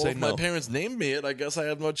probably Well, say if no. my parents named me it, I guess I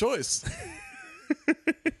have no choice.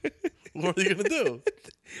 What are you gonna do?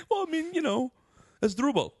 Well, I mean, Ass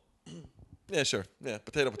dribble. Yeah, sure. Yeah,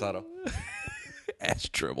 potato. Ass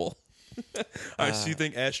dribble. All right, so you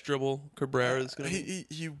think Ash Dribble Cabrera is going to be?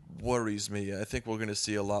 He worries me. I think we're going to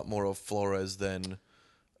see a lot more of Flores than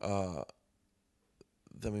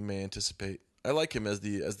we may anticipate. I like him as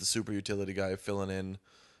the super utility guy filling in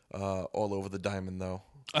all over the diamond, though.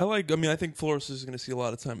 I think Flores is going to see a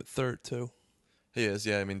lot of time at third too. He is,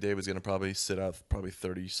 yeah. I mean, David's going to probably sit out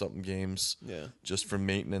 30-something games, Yeah. just for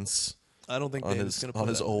maintenance I don't think on David's going to play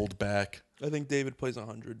his that old back. many. I think David plays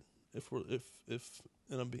 100.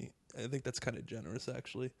 I think that's kind of generous,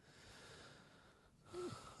 actually.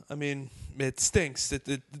 I mean, it stinks.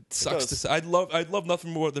 It sucks to does. say. I'd love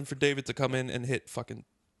nothing more than for David to come in and hit fucking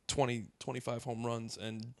 20, 25 home runs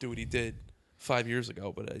and do what he did 5 years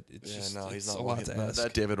ago. But it's just he's it's not a lot to ask.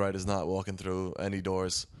 That David Wright is not walking through any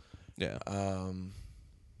doors. Yeah.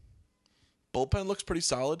 Bullpen looks pretty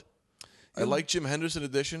solid. I like Jim Henderson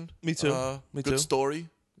addition. Me too. Me good too. story.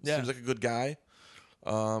 Yeah. Seems like a good guy.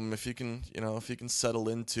 If he can settle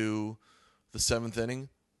into the seventh inning,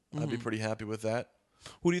 I'd be pretty happy with that.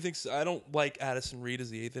 Who do you think? I don't like Addison Reed as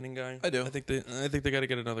the eighth inning guy. I do. I think they got to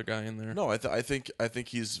get another guy in there. No, I think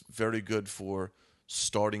he's very good for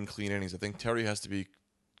starting clean innings. I think Terry has to be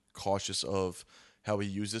cautious of how he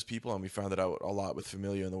uses people, and we found that out a lot with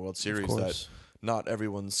Familia in the World Series. That not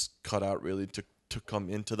everyone's cut out really to come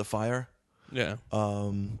into the fire. Yeah.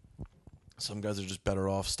 Some guys are just better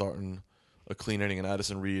off starting a clean inning. And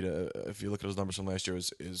Addison Reed, if you look at his numbers from last year,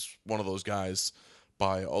 is one of those guys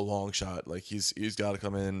by a long shot. Like he's got to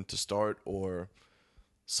come in to start or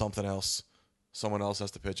something else. Someone else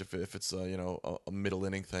has to pitch if it's a middle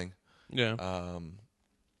inning thing. Yeah. I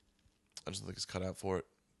just don't think he's cut out for it.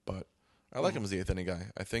 But I like him as the eighth inning guy.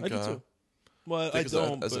 I think. I do too. Well, I think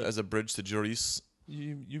don't. as a bridge to Jurice.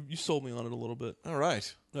 You sold me on it a little bit. All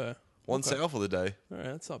right. Yeah. One sale for the day. All right,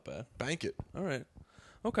 that's not bad. Bank it. All right.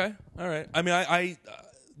 Okay. All right. I mean,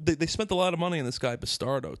 they spent a lot of money on this guy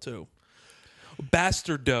Bastardo too.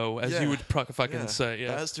 Bastardo, as you would fucking say.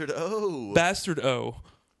 Yeah. Bastard O. Bastard O.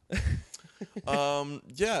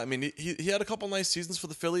 Yeah, I mean, he had a couple nice seasons for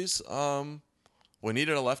the Phillies. We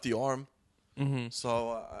needed a lefty arm,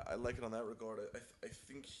 so I like it on that regard. I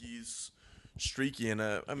think he's streaky, and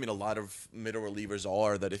I mean a lot of middle relievers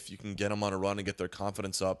are that if you can get them on a run and get their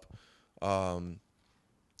confidence up, you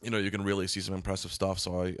can really see some impressive stuff.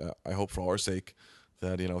 So I hope for our sake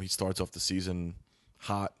that he starts off the season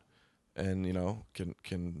hot and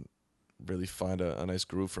can really find a nice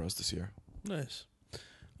groove for us this year. Nice.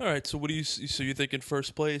 All right, so what do you? So you think in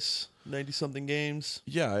first place, 90-something games?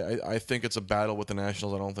 Yeah, I think it's a battle with the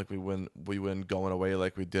Nationals. I don't think we win going away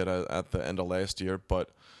like we did at the end of last year, but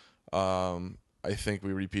I think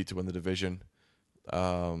we repeat to win the division.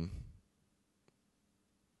 Yeah,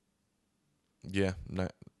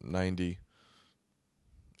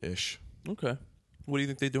 90-ish. Okay. What do you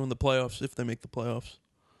think they do in the playoffs if they make the playoffs?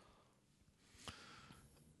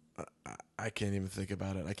 I can't even think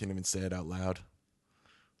about it. I can't even say it out loud.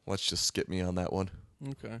 Let's just skip me on that one.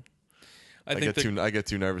 Okay. I get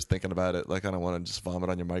too nervous thinking about it. Like I don't want to just vomit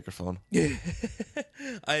on your microphone. Yeah.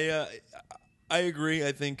 I agree.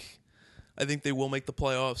 I think they will make the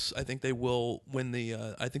playoffs. I think they will win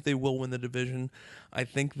the division. I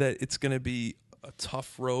think that it's going to be a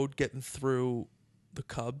tough road getting through the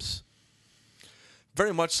Cubs.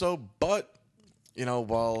 Very much so, but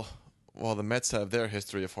while the Mets have their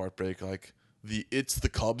history of heartbreak, like it's the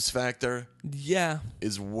Cubs factor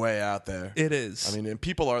is way out there. It is. I mean, and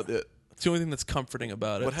people are it's the only thing that's comforting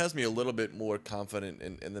about it. What has me a little bit more confident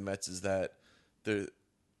in the Mets is that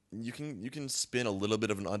you can spin a little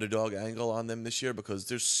bit of an underdog angle on them this year because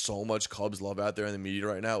there's so much Cubs love out there in the media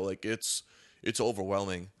right now. Like it's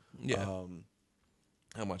overwhelming. Yeah.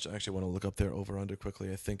 How much? I actually want to look up their over under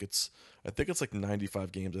quickly. I think it's like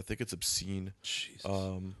 95 games. I think it's obscene. Jesus.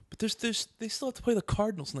 But they still have to play the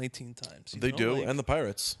Cardinals 19 times. They do, and the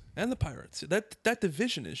Pirates. And the Pirates. That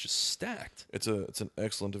division is just stacked. It's an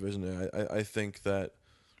excellent division. I think that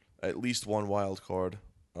at least one wild card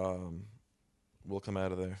will come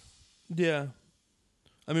out of there. Yeah.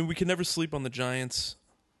 I mean, we can never sleep on the Giants.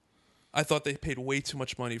 I thought they paid way too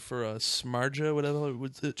much money for Smarja, whatever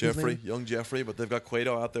was it. Young Jeffrey, but they've got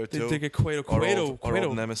Cueto out there too. They get Cueto. Our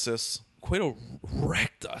old nemesis. Cueto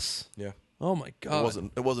wrecked us. Yeah. Oh my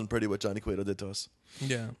God. It wasn't pretty what Johnny Cueto did to us.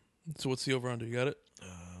 Yeah. So what's the over under? You got it?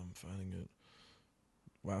 I'm finding it.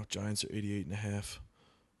 Wow, Giants are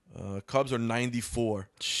 88.5. Cubs are 94.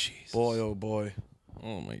 Jeez. Boy, oh boy.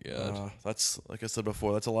 Oh my God. That's like I said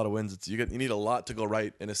before. That's a lot of wins. You need a lot to go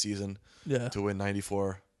right in a season. Yeah. To win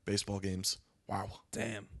 94 baseball games. Wow.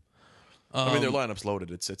 Damn. I mean, their lineup's loaded.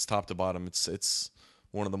 It's top to bottom. It's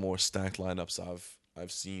one of the more stacked lineups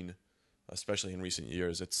I've seen, especially in recent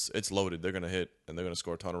years. It's loaded. They're gonna hit and they're gonna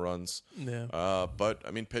score a ton of runs. Yeah. But I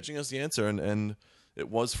mean, pitching is the answer, and it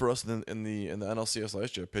was for us in the NLCS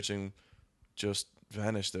last year. Pitching just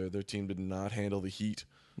vanished. Their team did not handle the heat.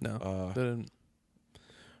 No. They didn't.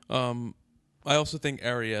 I also think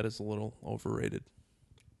Arrieta is a little overrated.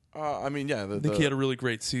 I mean, yeah. I think he had a really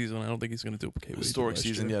great season. I don't think he's going to duplicate what historic he did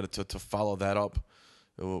last season. year. Yeah, to follow that up,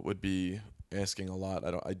 it would be asking a lot.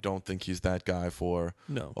 I don't think he's that guy for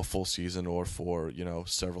a full season or for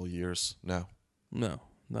several years. No, not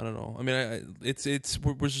at all. I mean,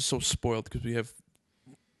 we're just so spoiled because we have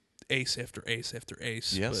ace after ace after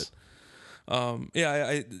ace. Yes. But,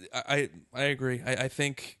 yeah, I agree. I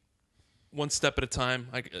think one step at a time.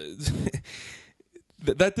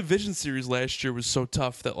 That division series last year was so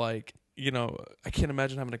tough that I can't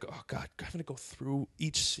imagine having to go through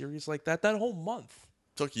each series like that whole month.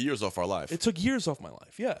 Took years off our life. It took years off my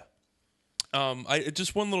life. Yeah.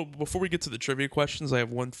 Before we get to the trivia questions, I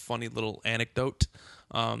have one funny little anecdote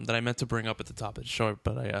that I meant to bring up at the top of the show,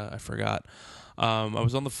 but I forgot. I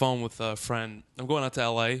was on the phone with a friend. I'm going out to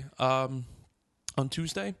LA on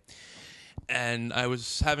Tuesday. And I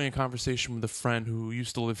was having a conversation with a friend who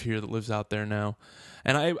used to live here that lives out there now.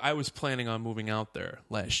 And I was planning on moving out there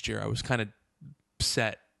last year. I was kind of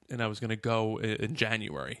set, and I was going to go in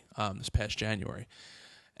January, this past January.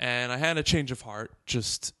 And I had a change of heart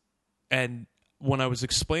and when I was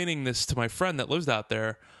explaining this to my friend that lives out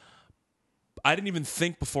there, I didn't even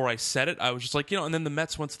think before I said it. I was just like, and then the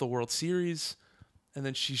Mets went to the World Series. And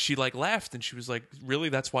then she laughed, and she was like, really?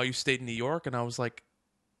 That's why you stayed in New York? And I was like,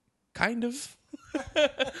 kind of.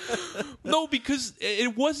 No, because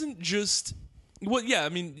it wasn't just. Well, yeah, I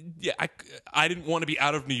mean, yeah, I didn't want to be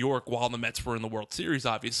out of New York while the Mets were in the World Series,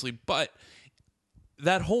 obviously, but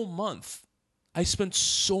that whole month, I spent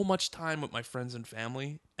so much time with my friends and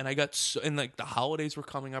family, and and the holidays were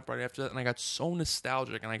coming up right after that, and I got so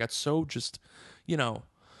nostalgic, and I got so just, I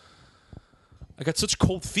got such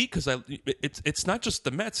cold feet because it's not just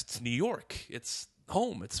the Mets, it's New York, it's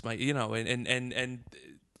home, it's my, and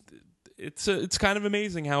it's kind of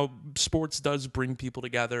amazing how sports does bring people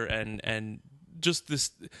together, and just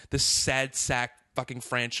this sad sack fucking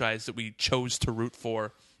franchise that we chose to root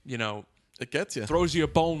for, It gets you. throws you a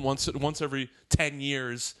bone once every 10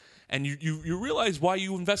 years, and you realize why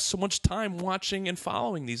you invest so much time watching and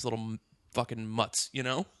following these little fucking mutts,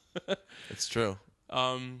 It's true.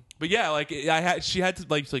 But yeah, like she had to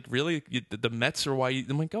like really the Mets are why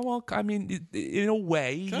I'm like, oh well, I mean, in a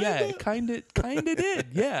way, yeah, kind of did,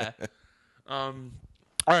 yeah.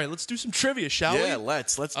 All right, let's do some trivia, shall we? Yeah,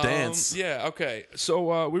 let's dance. Yeah, okay.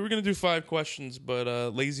 So we were gonna do 5 questions,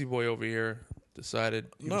 but Lazy Boy over here decided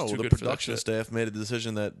he was No, too the good for that production shit. staff made a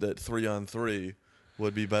decision that 3-on-3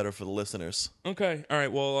 would be better for the listeners. Okay, all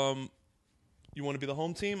right. Well, you want to be the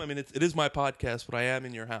home team? I mean, it is my podcast, but I am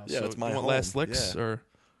in your house. Yeah, so it's my you want home. last licks Yeah. or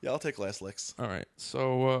Yeah, I'll take last licks. all right.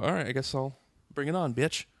 So all right, I guess I'll bring it on,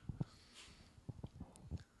 bitch.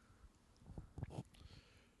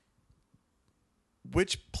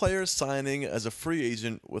 Which player signing as a free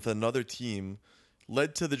agent with another team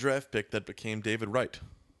led to the draft pick that became David Wright?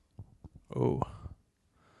 Oh,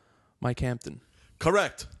 Mike Hampton.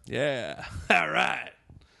 Correct. Yeah. All right.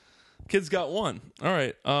 Kid's got one. All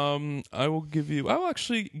right. I will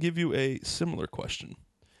actually give you a similar question.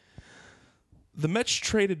 The Mets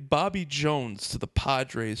traded Bobby Jones to the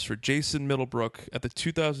Padres for Jason Middlebrook at the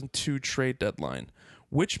 2002 trade deadline.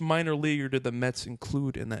 Which minor leaguer did the Mets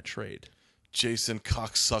include in that trade? Jason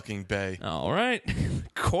Cocksucking Bay. All right.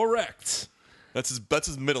 Correct. That's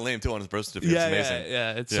his middle name too on his birth certificate. Yeah, it's amazing.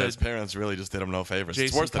 yeah. It's His parents really just did him no favors.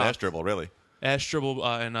 It's Jason worse than Cock- Ash Dribble, really. Ash Dribble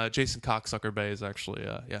and Jason Cocksucker Bay is actually,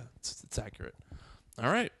 it's accurate.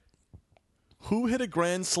 All right. Who hit a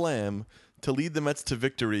grand slam to lead the Mets to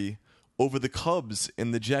victory over the Cubs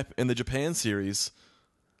in the Japan series?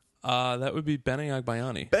 That would be Benny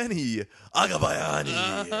Agbayani. Benny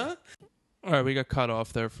Agabayani. All right, we got cut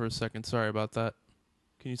off there for a second. Sorry about that.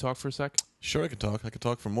 Can you talk for a sec? Sure, I can talk. I can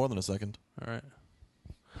talk for more than a second. All right.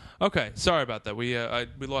 Okay, sorry about that. We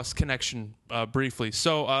lost connection briefly.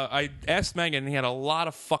 So I asked Megan, and he had a lot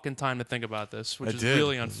of fucking time to think about this, which I is did.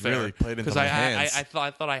 really It unfair. really played into because my I hands.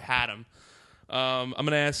 thought I had him. I'm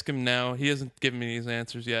gonna ask him now. He hasn't given me these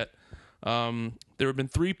answers yet. There have been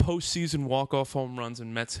 3 postseason walk-off home runs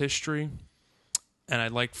in Mets history, and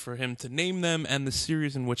I'd like for him to name them and the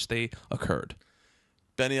series in which they occurred.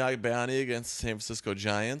 Benny Agabayani against the San Francisco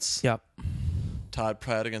Giants. Yep. Todd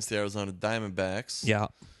Pratt against the Arizona Diamondbacks. Yeah.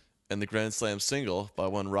 And the grand slam single by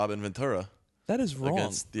one Robin Ventura That is wrong.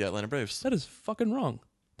 against the Atlanta Braves. That is fucking wrong.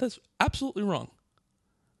 That's absolutely wrong.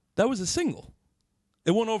 That was a single.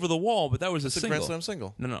 It went over the wall, but that was It's a a single. grand slam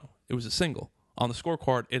single. No. It was a single. On the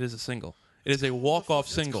scorecard, it is a single. It is a walk-off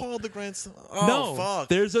It's single. called the grand slam. Oh, No, fuck.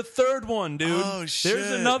 there's a third one, dude. Oh, There's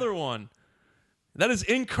shit. another one. That is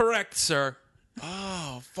incorrect, sir.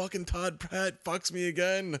 Oh, fucking Todd Pratt fucks me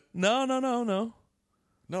again. No.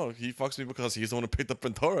 No, he fucks me because he's the one who picked up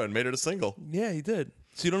Ventura and made it a single. Yeah, he did.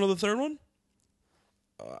 So you don't know the third one?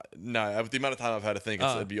 No, with the amount of time I've had to think,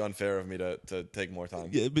 it'd be unfair of me to take more time.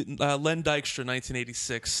 Yeah, but, Len Dykstra,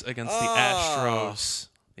 1986, against the Ah. Astros.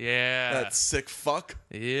 Yeah. That sick fuck.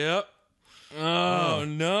 Yep. Oh,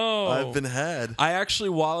 no. I've been had. I actually,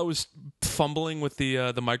 while I was fumbling with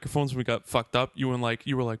the microphones when we got fucked up, you were like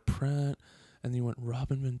Pratt, and then you went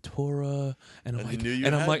Robin Ventura, and I'm And you like, knew you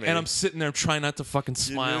and I'm had like, me. and I'm sitting there trying not to fucking You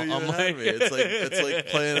smile. knew you I'm had like, me. It's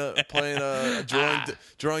like playing a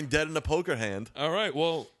drawing dead in a poker hand. all right,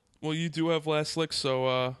 well, you do have last lick,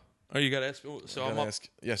 so you got to ask. So I'm Gotta up. ask-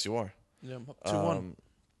 Yes, you are. Yeah, I'm up 2-1.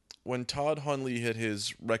 When Todd Hundley hit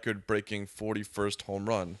his record-breaking 41st home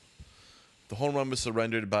run, the home run was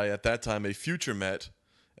surrendered by, at that time, a future Met,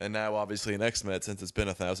 and now obviously an ex-Met since it's been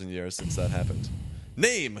 1,000 years since that happened.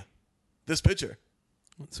 Name this pitcher.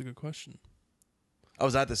 That's a good question. I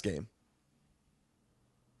was at this game.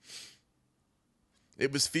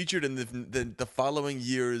 It was featured in the following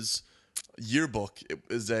year's yearbook. It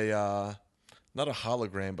was a not a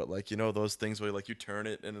hologram, but like those things where like you turn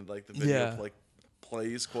it and like the video Yeah. like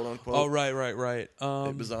plays, quote unquote. Oh, right.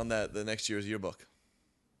 It was on the next year's yearbook.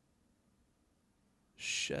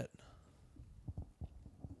 Shit.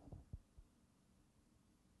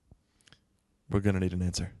 We're gonna need an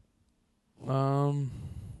answer.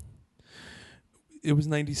 It was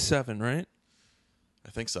 97, right? I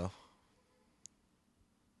think so.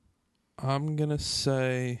 I'm gonna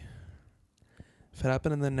say if it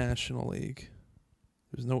happened in the National League,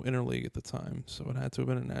 there was no interleague at the time, so it had to have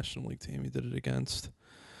been a National League team he did it against.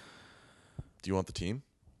 Do you want the team?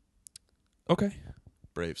 Okay.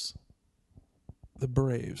 Braves. The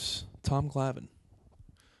Braves. Tom Glavine.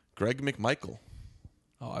 Greg McMichael.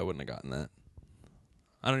 Oh, I wouldn't have gotten that.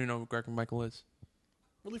 I don't even know who Greg McMichael is.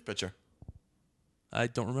 Relief pitcher. I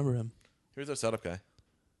don't remember him. Here's our setup guy.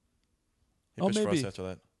 He Oh, pitched for us maybe. after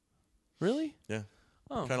that. Really? Yeah.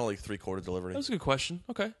 Oh. Kind of like 3/4 delivery. That was a good question.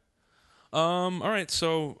 Okay. All right,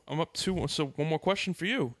 so I'm up 2. So one more question for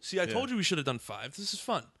you. See, I told you we should have done 5. This is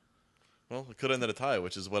fun. Well, it could end at a tie,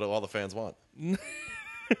 which is what all the fans want.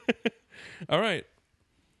 All right.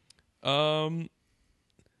 I'm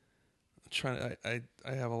trying. I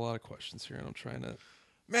have a lot of questions here, and I'm trying to.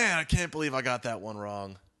 Man, I can't believe I got that one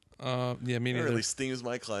wrong. Yeah, me It neither. really stings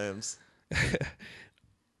my clams.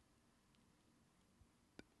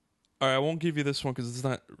 All right, I won't give you this one because it's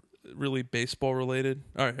not really baseball related.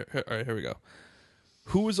 All right, here we go.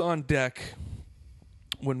 Who was on deck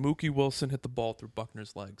when Mookie Wilson hit the ball through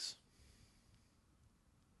Buckner's legs?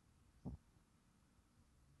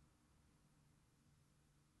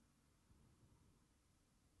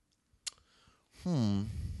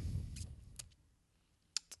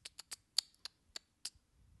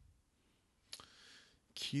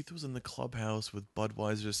 Keith was in the clubhouse with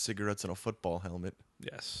Budweiser cigarettes and a football helmet.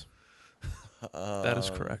 Yes, that is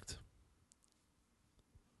correct.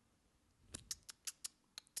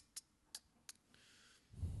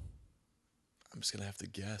 I'm just going to have to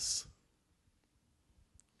guess.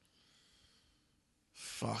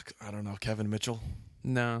 Fuck, I don't know. Kevin Mitchell?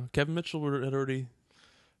 No, Kevin Mitchell had already.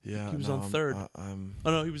 Yeah. He was no, on third. I'm Oh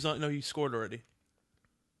no, he was on. No, he scored already.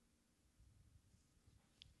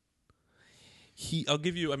 I'll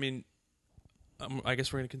give you. I mean, I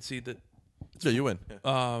guess we're gonna concede that. yeah, you win.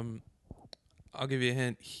 I'll give you a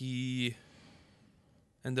hint. He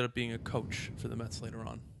ended up being a coach for the Mets later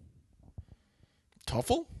on.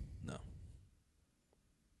 Toffel? No.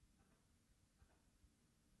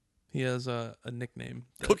 He has a nickname.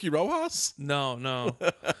 Cookie Rojas? No.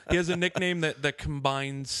 He has a nickname that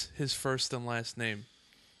combines his first and last name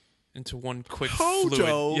into one quick Hojo.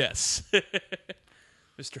 fluid. Yes.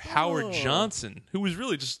 Mr. Howard Johnson, who was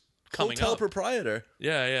really just coming Hotel up. proprietor.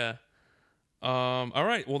 Yeah. All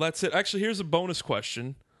right. Well, that's it. Actually, here's a bonus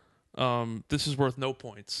question. This is worth no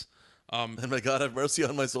points. And may God have mercy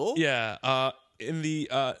on my soul? Yeah. In the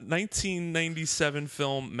 1997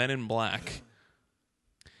 film Men in Black.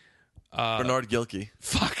 Bernard Gilkey.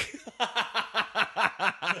 Fuck.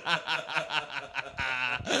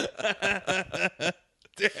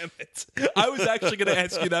 Damn it. I was actually going to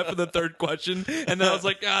ask you that for the third question, and then I was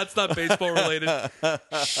like, it's not baseball related.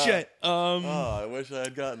 Shit. I wish I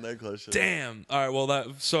had gotten that question. Damn. All right,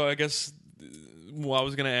 well, so I guess I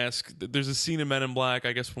was going to ask, there's a scene in Men in Black,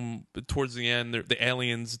 I guess, when towards the end, the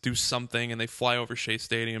aliens do something, and they fly over Shea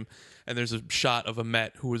Stadium, and there's a shot of a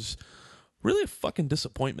Met who was really a fucking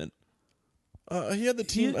disappointment. He had the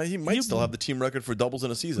team. He might still have the team record for doubles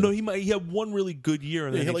in a season. No, he had one really good year,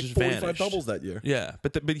 and he then had he like just 45 vanished. doubles that year. Yeah,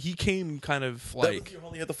 but he came kind of That was like the year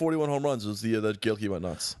he hit the 41 home runs. It was the year that Gilkey went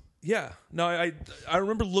nuts. yeah. No, I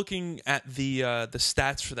remember looking at the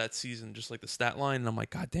stats for that season, just like the stat line, and I'm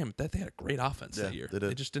like, God damn it, they had a great offense that year. they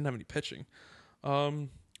did. They just didn't have any pitching. You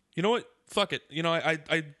know what? Fuck it. You know,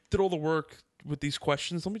 I did all the work with these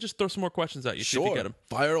questions. Let me just throw some more questions at you. See if you get them.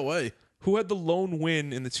 Fire away. Who had the lone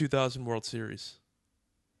win in the 2000 World Series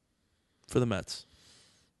for the Mets?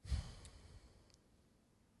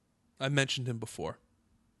 I mentioned him before.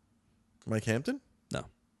 Mike Hampton? No.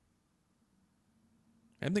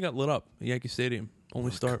 Hampton got lit up at Yankee Stadium.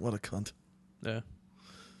 Only start. What a cunt. Yeah.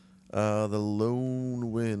 The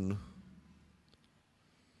lone win.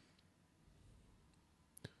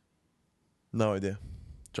 No idea.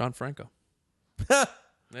 John Franco.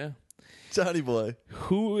 Yeah. Johnny boy.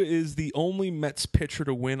 Who is the only Mets pitcher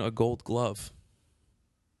to win a Gold Glove?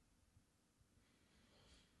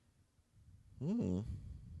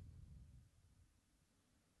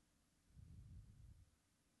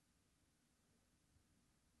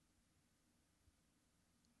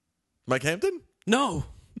 Mike Hampton? No.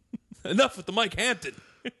 Enough with the Mike Hampton.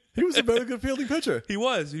 He was a very good fielding pitcher. He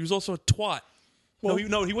was. He was also a twat. Well-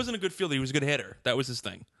 no, he wasn't a good fielder. He was a good hitter. That was his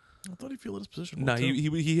thing. I thought he fielded his position. No, well, too.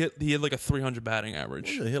 he had like a 300 batting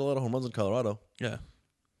average. Yeah, he hit a lot of home runs in Colorado. Yeah.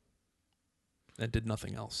 And did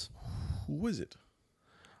nothing else. Who is it?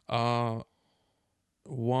 One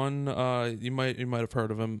you might have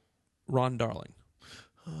heard of him, Ron Darling.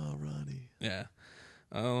 Oh, Ronnie. Yeah.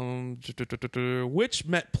 Which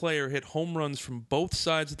Met player hit home runs from both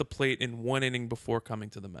sides of the plate in one inning before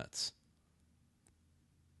coming to the Mets?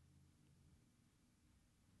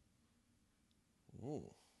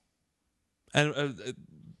 And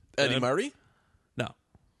Eddie Murray? No.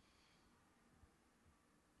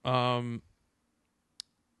 A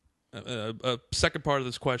second part of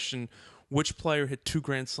this question: which player hit 2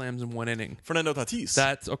 grand slams in one inning? Fernando Tatis.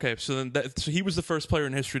 That's okay. So so he was the first player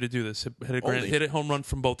in history to do this. Hit a Only. hit a home run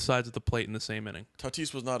from both sides of the plate in the same inning.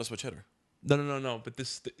 Tatis was not a switch hitter. No. But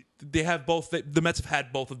they have both. The Mets have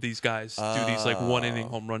had both of these guys do these like 1-inning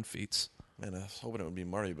home run feats. Man, I was hoping it would be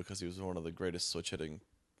Murray because he was one of the greatest switch hitting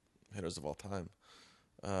hitters of all time.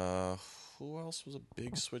 Who else was a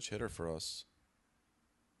big switch hitter for us?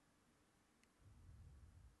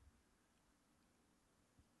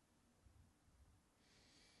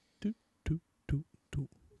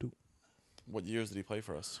 What years did he play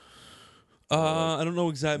for us? I don't know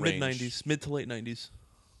exactly. range. Mid-90s, mid to late 90s.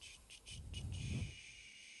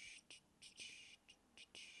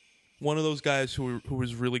 One of those guys who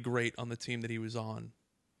was really great on the team that he was on,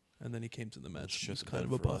 and then he came to the Mets. Shit It was the kind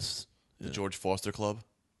bed of a for us. bust. The George Foster Club.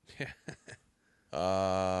 Yeah.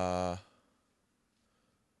 I'm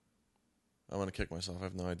gonna kick myself. I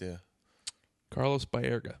have no idea. Carlos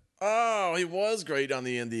Baerga. Oh, he was great on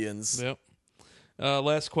the Indians. Yep.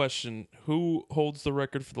 Last question: who holds the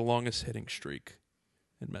record for the longest hitting streak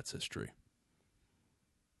in Mets history?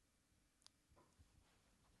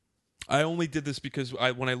 I only did this because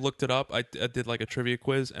when I looked it up, I did like a trivia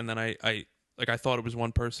quiz, and then I thought it was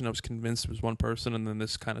one person. I was convinced it was one person, and then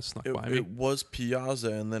this kind of snuck by me. It was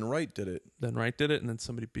Piazza, and then Wright did it. Then Wright did it, and then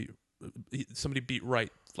somebody beat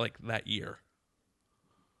Wright like that year.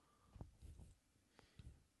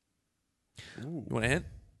 Ooh, You want a hint?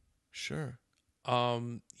 sure.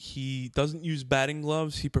 He doesn't use batting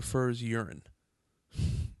gloves. He prefers urine.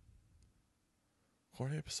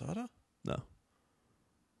 Jorge Posada? No.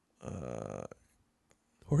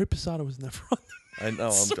 Jorge Posada was never on there. I know.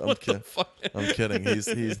 I'm What the kidding. fuck? I'm kidding. He's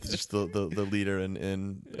just the leader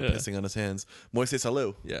in pissing on his hands. Moises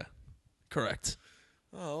Alou. Yeah, correct.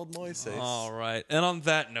 Oh, old Moises. All right. And on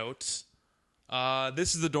that note,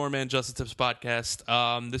 this is the Doorman Justin Tips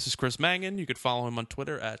podcast. This is Chris Mangan. You could follow him on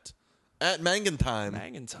Twitter at Mangan time.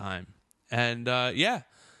 Mangan Time. And yeah,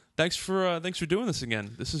 thanks for doing this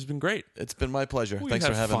again. This has been great. It's been my pleasure. We Thanks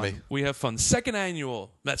for have having fun. me. We have fun. Second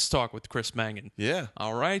annual Mets Talk with Chris Mangan. Yeah.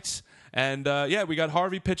 All right. And yeah, we got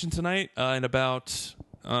Harvey pitching tonight in about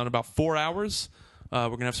 4 hours. We're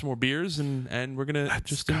gonna have some more beers and we're gonna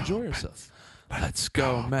enjoy ourselves. Let's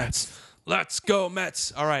go Mets. Let's go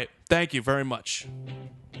Mets. All right. Thank you very much.